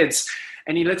these kids.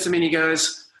 And he looks at me and he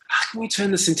goes, how can we turn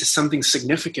this into something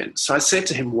significant? So I said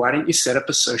to him, why don't you set up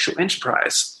a social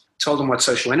enterprise? Told him what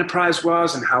social enterprise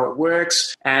was and how it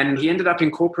works. And he ended up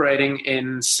incorporating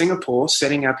in Singapore,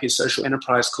 setting up his social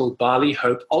enterprise called Bali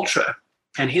Hope Ultra.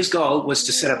 And his goal was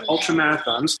to set up ultra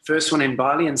marathons, first one in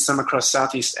Bali and some across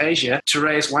Southeast Asia, to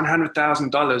raise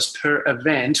 $100,000 per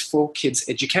event for kids'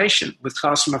 education with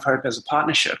Classroom of Hope as a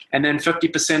partnership. And then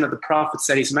 50% of the profits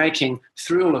that he's making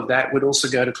through all of that would also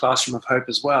go to Classroom of Hope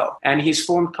as well. And he's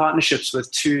formed partnerships with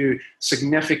two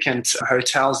significant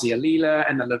hotels, the Alila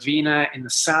and the Lavina in the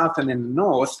south and in the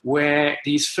north, where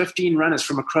these 15 runners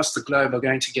from across the globe are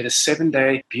going to get a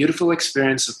 7-day beautiful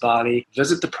experience of Bali,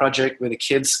 visit the project where the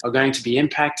kids are going to be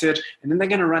impacted, and then they're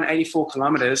going to run 84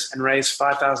 kilometers and raise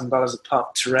 $5,000 a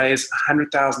pop to raise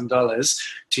 $100,000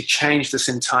 to change this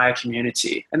entire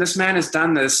community. And this man has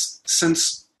done this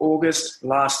since August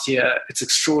last year. It's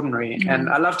extraordinary. Mm-hmm. And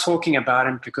I love talking about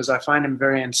him because I find him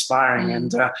very inspiring.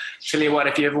 Mm-hmm. And tell you what,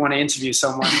 if you ever want to interview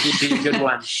someone, he'd be a good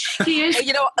one. He is.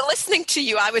 You know, listening to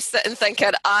you, I was sitting thinking,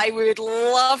 I would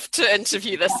love to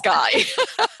interview this guy.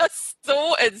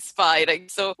 So inspiring.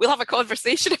 So we'll have a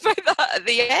conversation about that at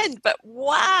the end. But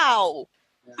wow,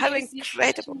 how incredible. He's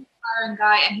such an inspiring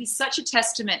guy, and he's such a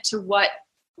testament to what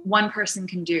one person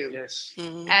can do. Yes.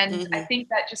 Mm-hmm. And I think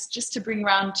that just to bring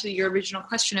around to your original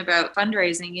question about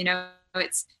fundraising, you know,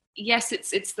 it's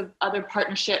the other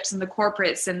partnerships and the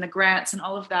corporates and the grants and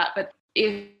all of that. But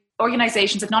if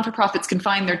organizations, if non-for-profits can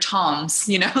find their Toms,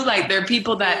 you know, like there are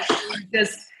people that are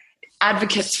just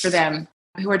advocates for them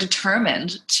who are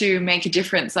determined to make a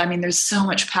difference. I mean, there's so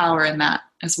much power in that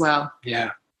as well.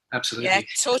 Yeah. Absolutely. Yeah,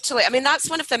 totally. I mean, that's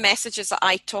one of the messages that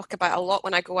I talk about a lot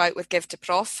when I go out with Give to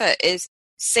Profit is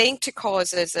saying to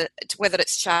causes, whether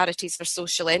it's charities or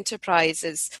social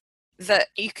enterprises, that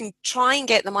you can try and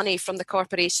get the money from the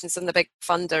corporations and the big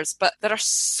funders, but there are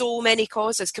so many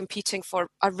causes competing for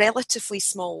a relatively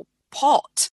small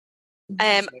pot.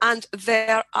 And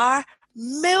there are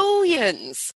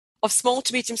millions of small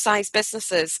to medium-sized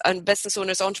businesses and business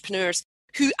owners, entrepreneurs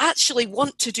who actually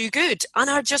want to do good and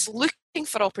are just looking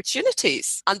for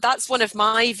opportunities. And that's one of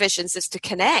my visions, is to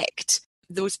connect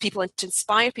those people and to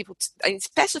inspire people,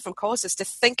 especially from causes, to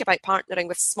think about partnering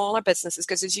with smaller businesses.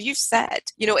 Because as you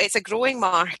said, you know, it's a growing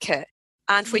market.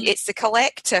 And when it's the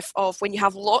collective of when you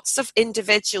have lots of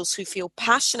individuals who feel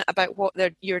passionate about what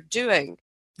you're doing,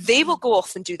 they will go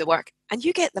off and do the work and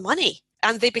you get the money.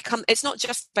 And they become, it's not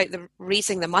just about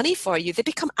raising the money for you, they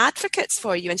become advocates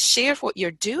for you and share what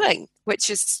you're doing, which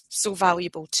is so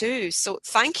valuable too. So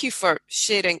thank you for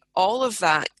sharing all of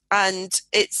that. And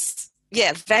it's,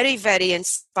 very, very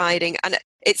inspiring. And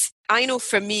I know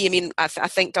for me, I mean, I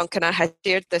think Duncan, I had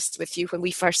shared this with you when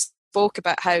we first spoke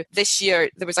about how this year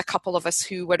there was a couple of us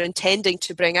who were intending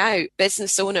to bring out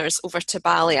business owners over to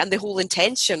Bali, and the whole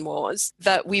intention was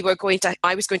that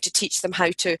I was going to teach them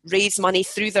how to raise money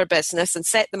through their business and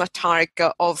set them a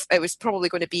target of, it was probably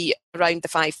going to be around the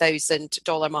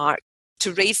 $5,000 mark,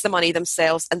 to raise the money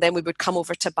themselves, and then we would come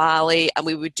over to Bali and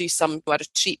we would do a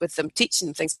retreat with them, teaching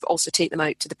them things, but also take them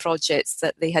out to the projects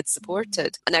that they had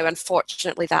supported. And now,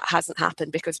 unfortunately, that hasn't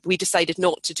happened because we decided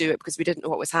not to do it because we didn't know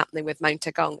what was happening with Mount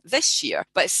Agung this year.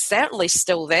 But it's certainly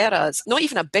still there as not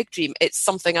even a big dream. It's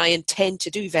something I intend to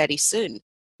do very soon.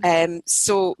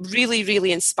 So really,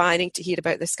 really inspiring to hear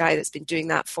about this guy that's been doing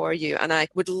that for you. And I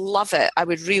would love it. I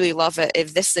would really love it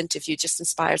if this interview just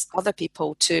inspires other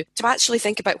people to actually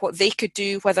think about what they could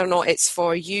do, whether or not it's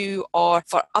for you or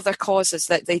for other causes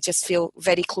that they just feel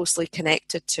very closely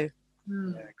connected to.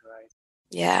 Yeah, great.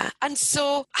 Yeah. And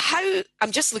so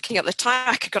I'm just looking at the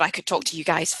time. I could talk to you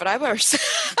guys for hours.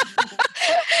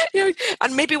 You know,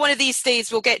 and maybe one of these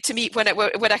days we'll get to meet when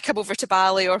I come over to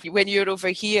Bali or when you're over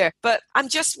here. But I'm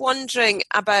just wondering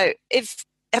about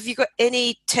have you got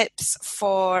any tips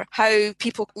for how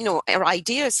people, you know, or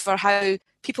ideas for how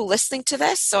people listening to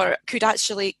this or could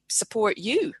actually support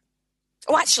you?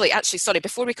 Oh, actually, sorry,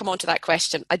 before we come on to that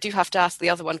question, I do have to ask the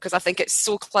other one because I think it's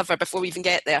so clever before we even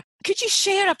get there. Could you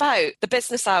share about the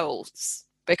Business Owls?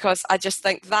 Because I just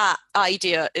think that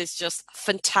idea is just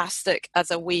fantastic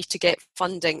as a way to get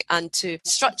funding and to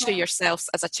structure yourselves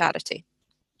as a charity.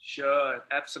 Sure,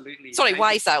 absolutely. Sorry,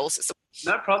 Wise Owls.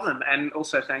 No problem. And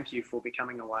also thank you for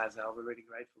becoming a Wise Owl. We're really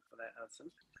grateful for that,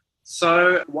 Alison.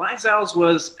 So Wise Owls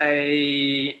was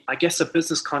a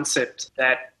business concept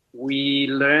that we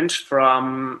learned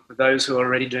from those who are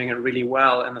already doing it really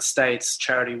well in the States,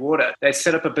 Charity Water. They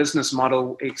set up a business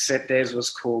model, except theirs was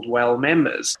called Well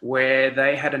Members, where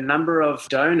they had a number of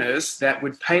donors that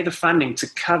would pay the funding to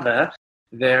cover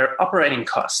their operating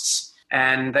costs.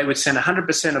 And they would send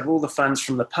 100% of all the funds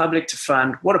from the public to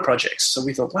fund water projects. So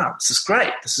we thought, wow, this is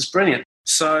great. This is brilliant.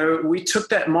 So we took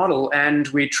that model and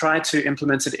we tried to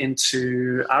implement it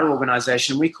into our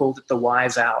organization. We called it the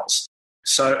Wise Owls.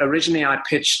 So originally I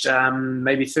pitched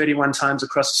maybe 31 times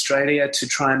across Australia to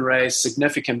try and raise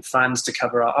significant funds to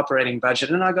cover our operating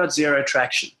budget, and I got zero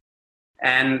traction.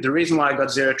 And the reason why I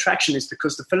got zero traction is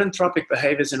because the philanthropic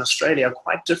behaviors in Australia are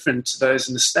quite different to those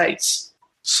in the States.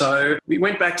 So we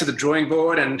went back to the drawing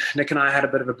board, and Nick and I had a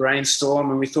bit of a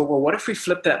brainstorm, and we thought, well, what if we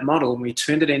flipped that model and we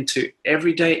turned it into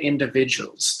everyday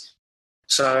individuals?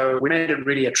 So we made it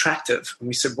really attractive. And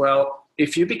we said, well,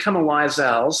 if you become a Wise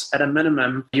Owls, at a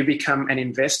minimum, you become an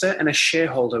investor and a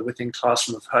shareholder within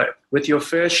Classroom of Hope, with your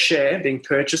first share being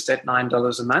purchased at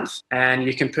 $9 a month, and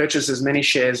you can purchase as many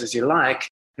shares as you like.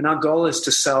 And our goal is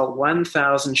to sell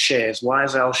 1,000 shares,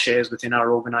 Wise Owl shares, within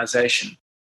our organization.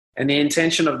 And the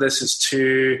intention of this is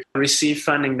to receive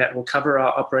funding that will cover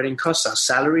our operating costs, our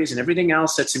salaries, and everything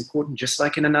else that's important, just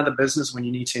like in another business when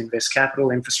you need to invest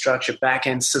capital, infrastructure,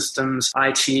 back-end systems,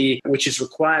 IT, which is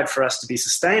required for us to be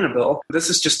sustainable. This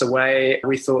is just a way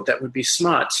we thought that would be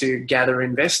smart to gather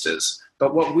investors.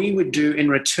 But what we would do in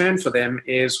return for them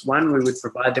is, one, we would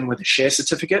provide them with a share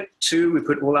certificate. Two, we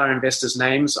put all our investors'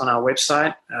 names on our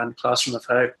website, Classroom of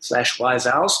Hope /Wise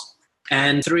Owls.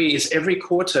 And three is every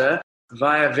quarter,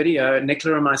 via video,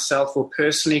 Nicola and myself will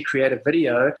personally create a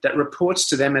video that reports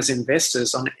to them as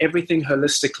investors on everything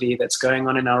holistically that's going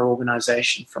on in our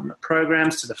organization, from the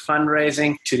programs to the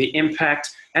fundraising to the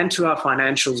impact and to our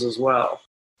financials as well.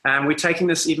 And we're taking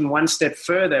this even one step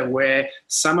further, where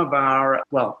some of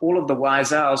all of the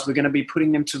Wise Owls, we're going to be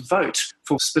putting them to vote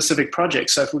for specific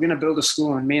projects. So if we're going to build a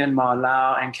school in Myanmar,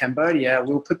 Laos, and Cambodia,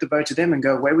 we'll put the vote to them and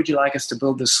go, where would you like us to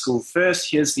build this school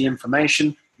first? Here's the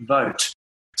information, vote.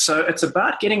 So it's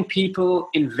about getting people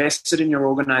invested in your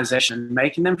organization,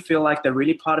 making them feel like they're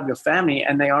really part of your family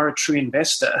and they are a true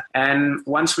investor. And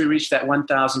once we reach that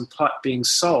 1,000 pot being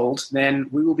sold, then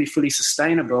we will be fully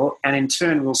sustainable. And in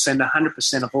turn, we'll send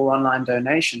 100% of all online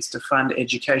donations to fund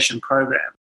education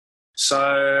programs.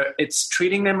 So it's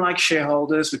treating them like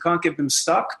shareholders. We can't give them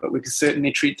stock, but we can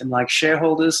certainly treat them like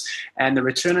shareholders. And the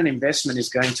return on investment is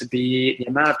going to be the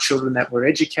amount of children that we're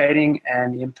educating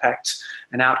and the impact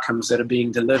and outcomes that are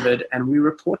being delivered. And we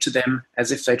report to them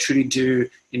as if they truly do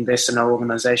invest in our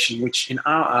organization, which in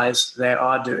our eyes, they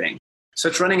are doing. So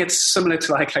it's running it similar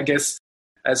to,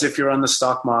 as if you're on the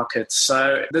stock market.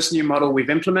 So this new model we've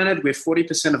implemented, we're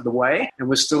 40% of the way, and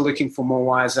we're still looking for more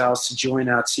Wise Owls to join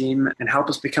our team and help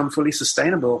us become fully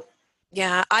sustainable.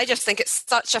 Yeah, I just think it's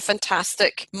such a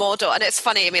fantastic model. And it's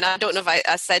funny, I don't know if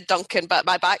I said Duncan, but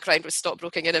my background was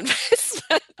stockbroking and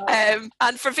investment.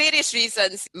 And for various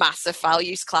reasons, massive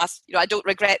values class, I don't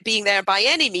regret being there by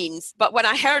any means. But when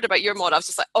I heard about your model, I was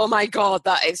just like, oh my God,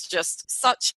 that is just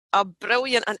such a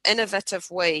brilliant and innovative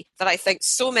way that I think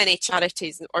so many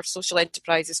charities or social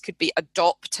enterprises could be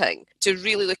adopting to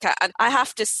really look at. And I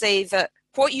have to say that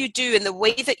what you do and the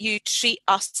way that you treat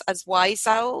us as Wise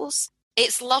Owls,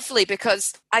 it's lovely,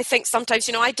 because I think sometimes,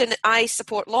 I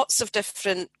support lots of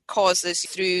different causes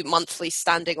through monthly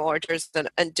standing orders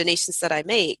and donations that I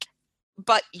make.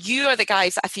 But you are the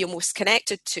guys that I feel most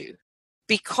connected to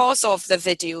because of the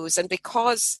videos and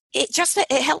because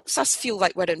it helps us feel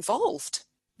like we're involved,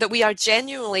 that we are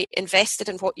genuinely invested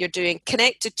in what you're doing,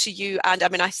 connected to you. And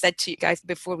I said to you guys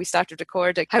before we started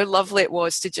recording how lovely it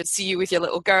was to just see you with your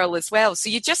little girl as well.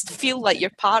 So you just feel like you're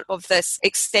part of this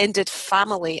extended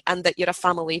family and that you're a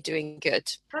family doing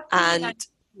good. That's really nice to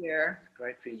hear.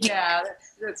 Great feedback. Yeah,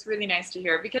 that's really nice to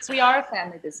hear, because we are a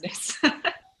family business.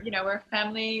 We're a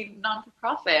family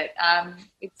non-for-profit.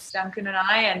 It's Duncan and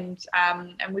I,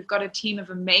 and we've got a team of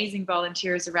amazing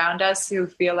volunteers around us who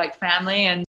feel like family,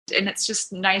 and it's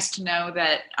just nice to know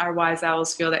that our Wise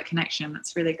Owls feel that connection.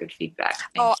 That's really good feedback.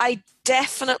 I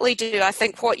definitely do. I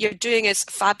think what you're doing is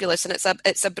fabulous, and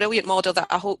it's a brilliant model that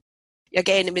I hope,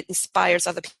 again, it inspires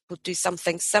other people to do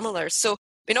something similar. So,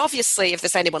 obviously, if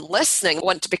there's anyone listening who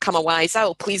want to become a Wise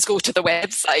Owl, please go to the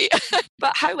website.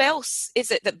 But how else is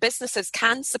it that businesses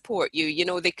can support you?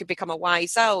 They could become a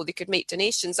Wise Owl, they could make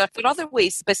donations. Are there other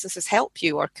ways businesses help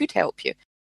you or could help you?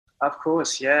 Of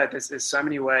course, yeah. There's so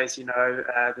many ways,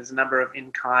 there's a number of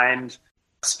in-kind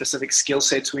specific skill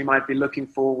sets we might be looking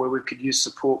for, where we could use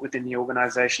support within the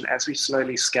organization as we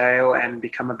slowly scale and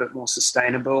become a bit more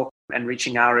sustainable and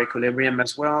reaching our equilibrium,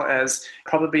 as well as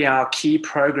probably our key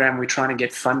program we're trying to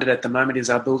get funded at the moment is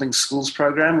our Building Schools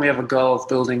program. We have a goal of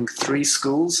building 3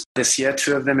 schools this year,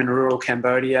 2 of them in rural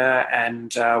Cambodia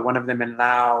and 1 of them in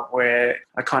Laos, where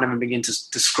I can't even begin to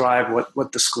describe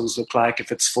what the schools look like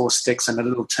if it's 4 sticks and a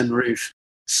little tin roof.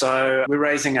 So we're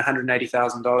raising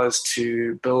 $180,000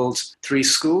 to build 3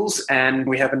 schools, and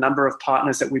we have a number of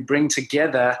partners that we bring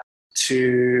together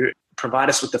to provide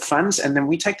us with the funds, and then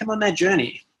we take them on that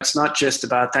journey. It's not just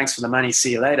about thanks for the money,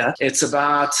 see you later. It's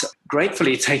about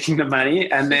gratefully taking the money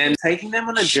and then taking them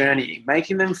on a journey,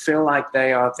 making them feel like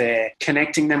they are there,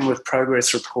 connecting them with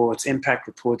progress reports, impact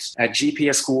reports,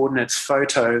 GPS coordinates,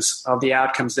 photos of the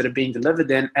outcomes that are being delivered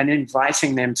then, and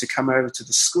inviting them to come over to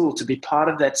the school to be part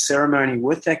of that ceremony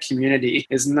with that community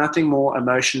is nothing more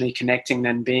emotionally connecting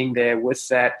than being there with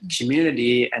that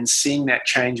community and seeing that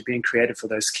change being created for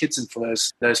those kids and for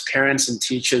those parents and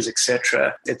teachers,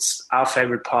 etc. It's our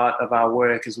favorite part of our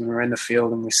work is when we're in the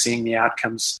field and we're seeing the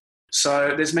outcomes.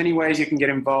 So there's many ways you can get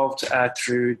involved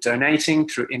through donating,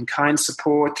 through in-kind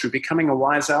support, through becoming a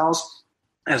Wise Owls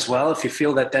as well, if you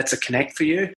feel that that's a connect for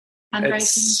you.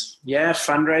 Fundraising.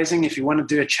 Fundraising. If you want to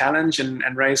do a challenge and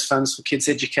raise funds for kids'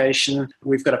 education,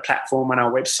 we've got a platform on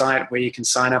our website where you can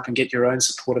sign up and get your own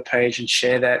supporter page and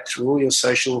share that through all your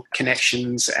social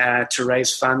connections to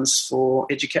raise funds for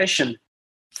education.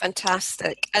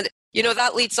 Fantastic. And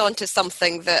that leads on to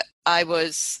something that I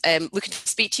was looking to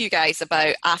speak to you guys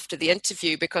about after the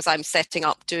interview, because I'm setting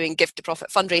up doing Give to Profit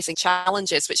fundraising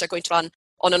challenges, which are going to run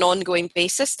on an ongoing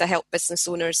basis to help business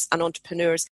owners and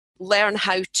entrepreneurs learn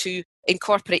how to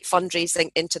incorporate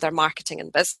fundraising into their marketing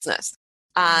and business.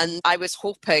 And I was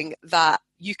hoping that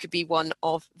you could be one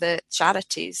of the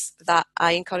charities that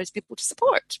I encourage people to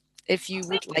support, if you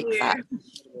would like that.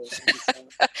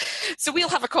 So we'll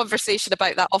have a conversation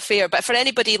about that off air. But for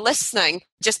anybody listening,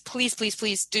 just please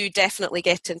do definitely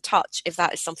get in touch if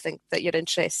that is something that you're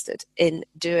interested in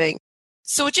doing.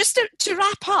 So just to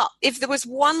wrap up, if there was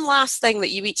one last thing that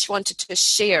you each wanted to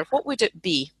share, what would it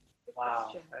be?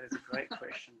 Wow, that is a great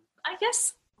question. I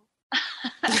guess.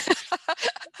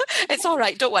 It's all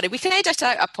right, don't worry. We can edit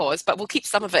out a pause, but we'll keep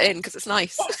some of it in because it's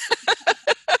nice.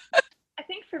 I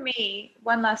think for me,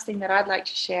 one last thing that I'd like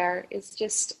to share is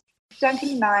just Duncan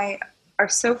and I are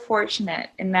so fortunate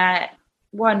in that,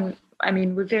 one, I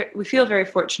mean, we feel very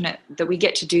fortunate that we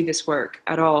get to do this work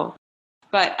at all.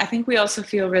 But I think we also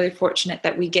feel really fortunate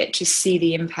that we get to see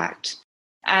the impact.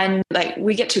 And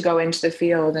we get to go into the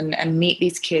field and meet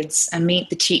these kids and meet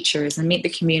the teachers and meet the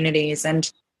communities.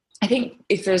 And I think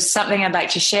if there's something I'd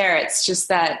like to share, it's just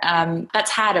that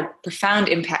that's had a profound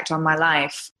impact on my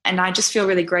life. And I just feel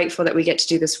really grateful that we get to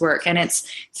do this work. And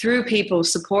it's through people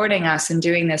supporting us and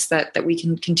doing this that we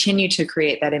can continue to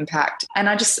create that impact. And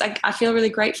I feel really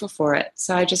grateful for it.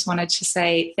 So I just wanted to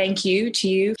say thank you to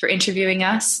you for interviewing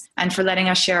us and for letting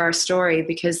us share our story,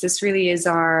 because this really is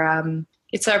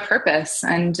it's our purpose.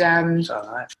 And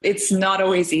it's not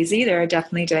always easy. There are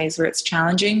definitely days where it's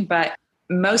challenging, but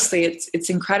mostly it's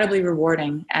incredibly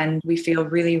rewarding, and we feel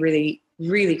really, really,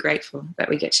 really grateful that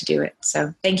we get to do it.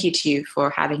 So thank you to you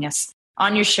for having us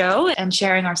on your show and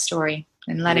sharing our story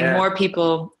and letting more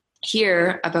people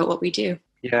hear about what we do.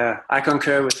 Yeah, I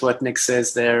concur with what Nick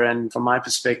says there. And from my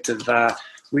perspective,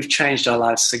 we've changed our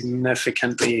lives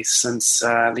significantly since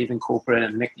leaving corporate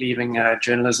and Nick leaving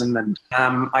journalism. And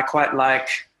I quite like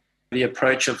the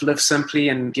approach of live simply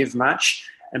and give much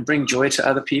and bring joy to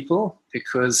other people,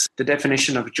 because the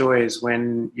definition of joy is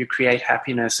when you create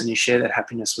happiness and you share that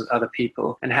happiness with other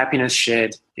people. And happiness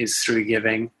shared is through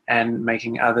giving and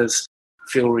making others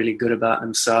feel really good about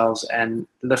themselves and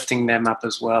lifting them up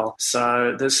as well.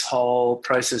 So this whole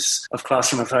process of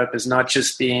Classroom of Hope has not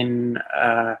just been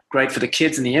great for the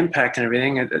kids and the impact and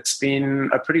everything. It's been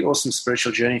a pretty awesome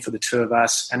spiritual journey for the two of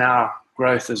us and our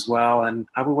growth as well, and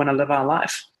how we want to live our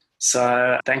life.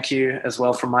 So thank you as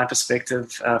well from my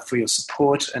perspective for your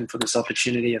support and for this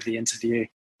opportunity of the interview.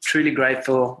 Truly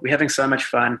grateful. We're having so much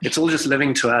fun. It's all just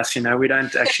living to us, we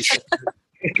don't actually...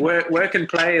 Work and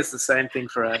play is the same thing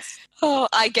for us. Oh,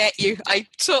 I get you. I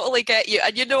totally get you.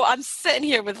 And I'm sitting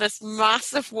here with this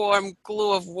massive warm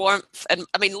glow of warmth and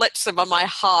literally on my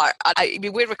heart.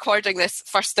 We're recording this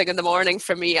first thing in the morning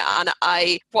for me, and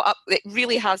it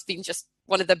really has been just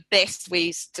one of the best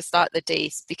ways to start the day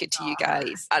speaking to you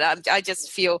guys. And I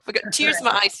just feel, I've got tears in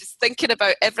my eyes just thinking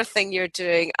about everything you're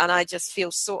doing, and I just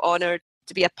feel so honoured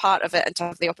to be a part of it and to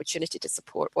have the opportunity to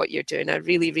support what you're doing. I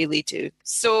really, really do.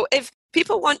 So if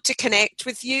people want to connect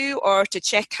with you or to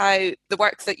check out the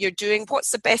work that you're doing,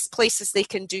 what's the best places they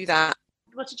can do that?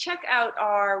 Well, to check out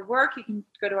our work, you can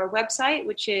go to our website,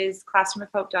 which is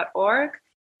classroomofhope.org.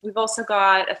 We've also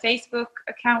got a Facebook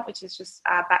account, which is just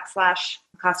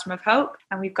 / Classroom of Hope.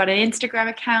 And we've got an Instagram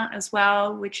account as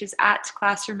well, which is at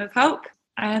Classroom of Hope.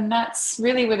 And that's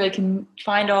really where they can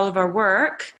find all of our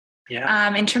work.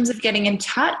 Yeah. In terms of getting in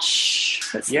touch.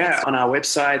 On our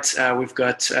website, we've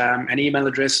got an email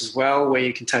address as well where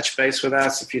you can touch base with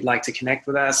us if you'd like to connect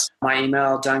with us. My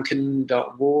email,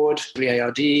 duncan.ward,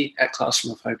 WARD,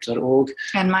 @classroomofhope.org.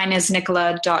 And mine is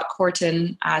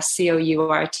nicola.courtin,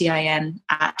 COURTIN,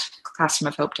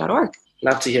 @classroomofhope.org.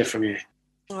 Love to hear from you.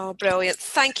 Oh, brilliant.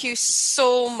 Thank you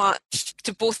so much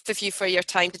to both of you for your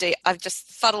time today. I've just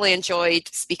thoroughly enjoyed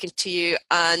speaking to you,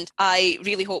 and I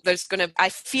really hope I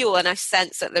feel and I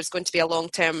sense that there's going to be a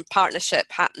long-term partnership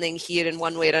happening here in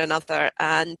one way or another.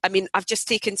 And I mean, I've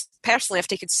taken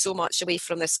so much away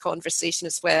from this conversation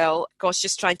as well. Gosh,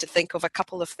 just trying to think of a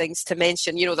couple of things to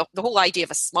mention. You know, the whole idea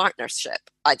of a smartnership,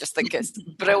 I just think is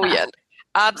brilliant.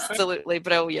 Absolutely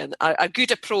brilliant. A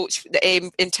good approach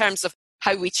in terms of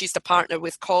how we choose to partner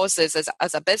with causes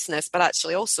as a business, but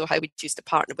actually also how we choose to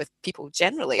partner with people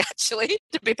generally, actually,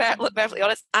 to be perfectly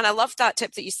honest. And I love that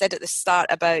tip that you said at the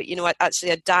start about, you know, actually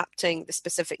adapting the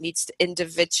specific needs to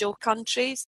individual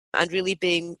countries and really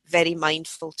being very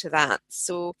mindful to that.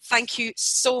 So thank you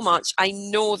so much. I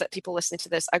know that people listening to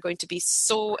this are going to be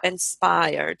so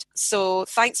inspired. So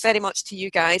thanks very much to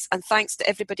you guys, and thanks to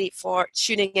everybody for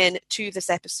tuning in to this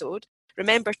episode.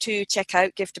 Remember to check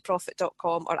out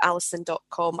givetoprofit.com or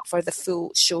alison.com for the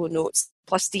full show notes,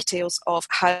 plus details of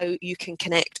how you can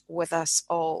connect with us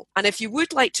all. And if you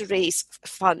would like to raise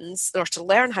funds or to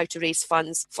learn how to raise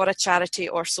funds for a charity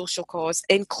or social cause,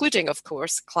 including, of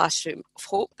course, Classroom of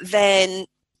Hope, then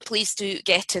please do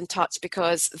get in touch,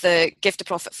 because the Give to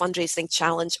Profit fundraising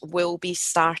challenge will be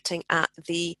starting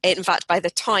in fact, by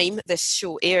the time this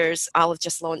show airs, I'll have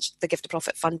just launched the Give to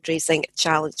Profit fundraising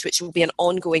challenge, which will be an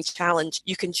ongoing challenge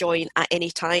you can join at any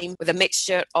time, with a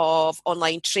mixture of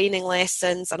online training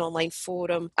lessons, an online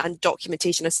forum, and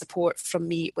documentation and support from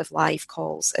me with live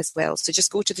calls as well. So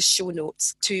just go to the show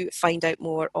notes to find out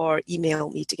more, or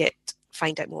email me to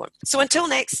find out more. So until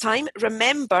next time,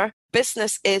 remember,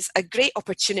 business is a great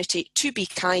opportunity to be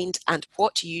kind, and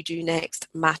what you do next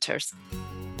matters.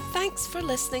 Thanks for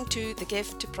listening to the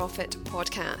Give to Profit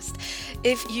podcast.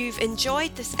 If you've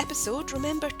enjoyed this episode,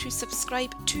 remember to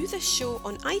subscribe to the show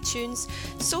on iTunes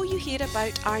so you hear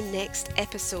about our next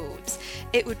episodes.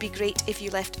 It would be great if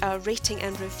you left a rating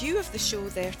and review of the show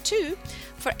there too.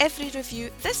 For every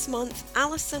review this month,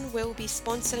 Alison will be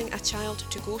sponsoring a child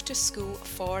to go to school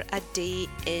for a day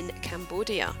in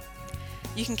Cambodia.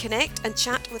 You can connect and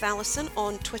chat with Alison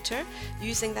on Twitter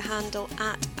using the handle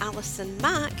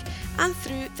 @AlisonMac and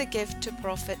through the Give to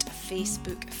Profit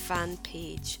Facebook fan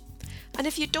page. And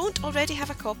if you don't already have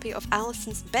a copy of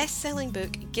Alison's best-selling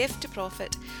book, Give to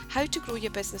Profit, How to Grow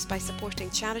Your Business by Supporting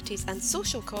Charities and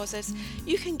Social Causes,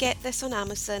 you can get this on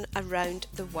Amazon around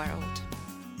the world.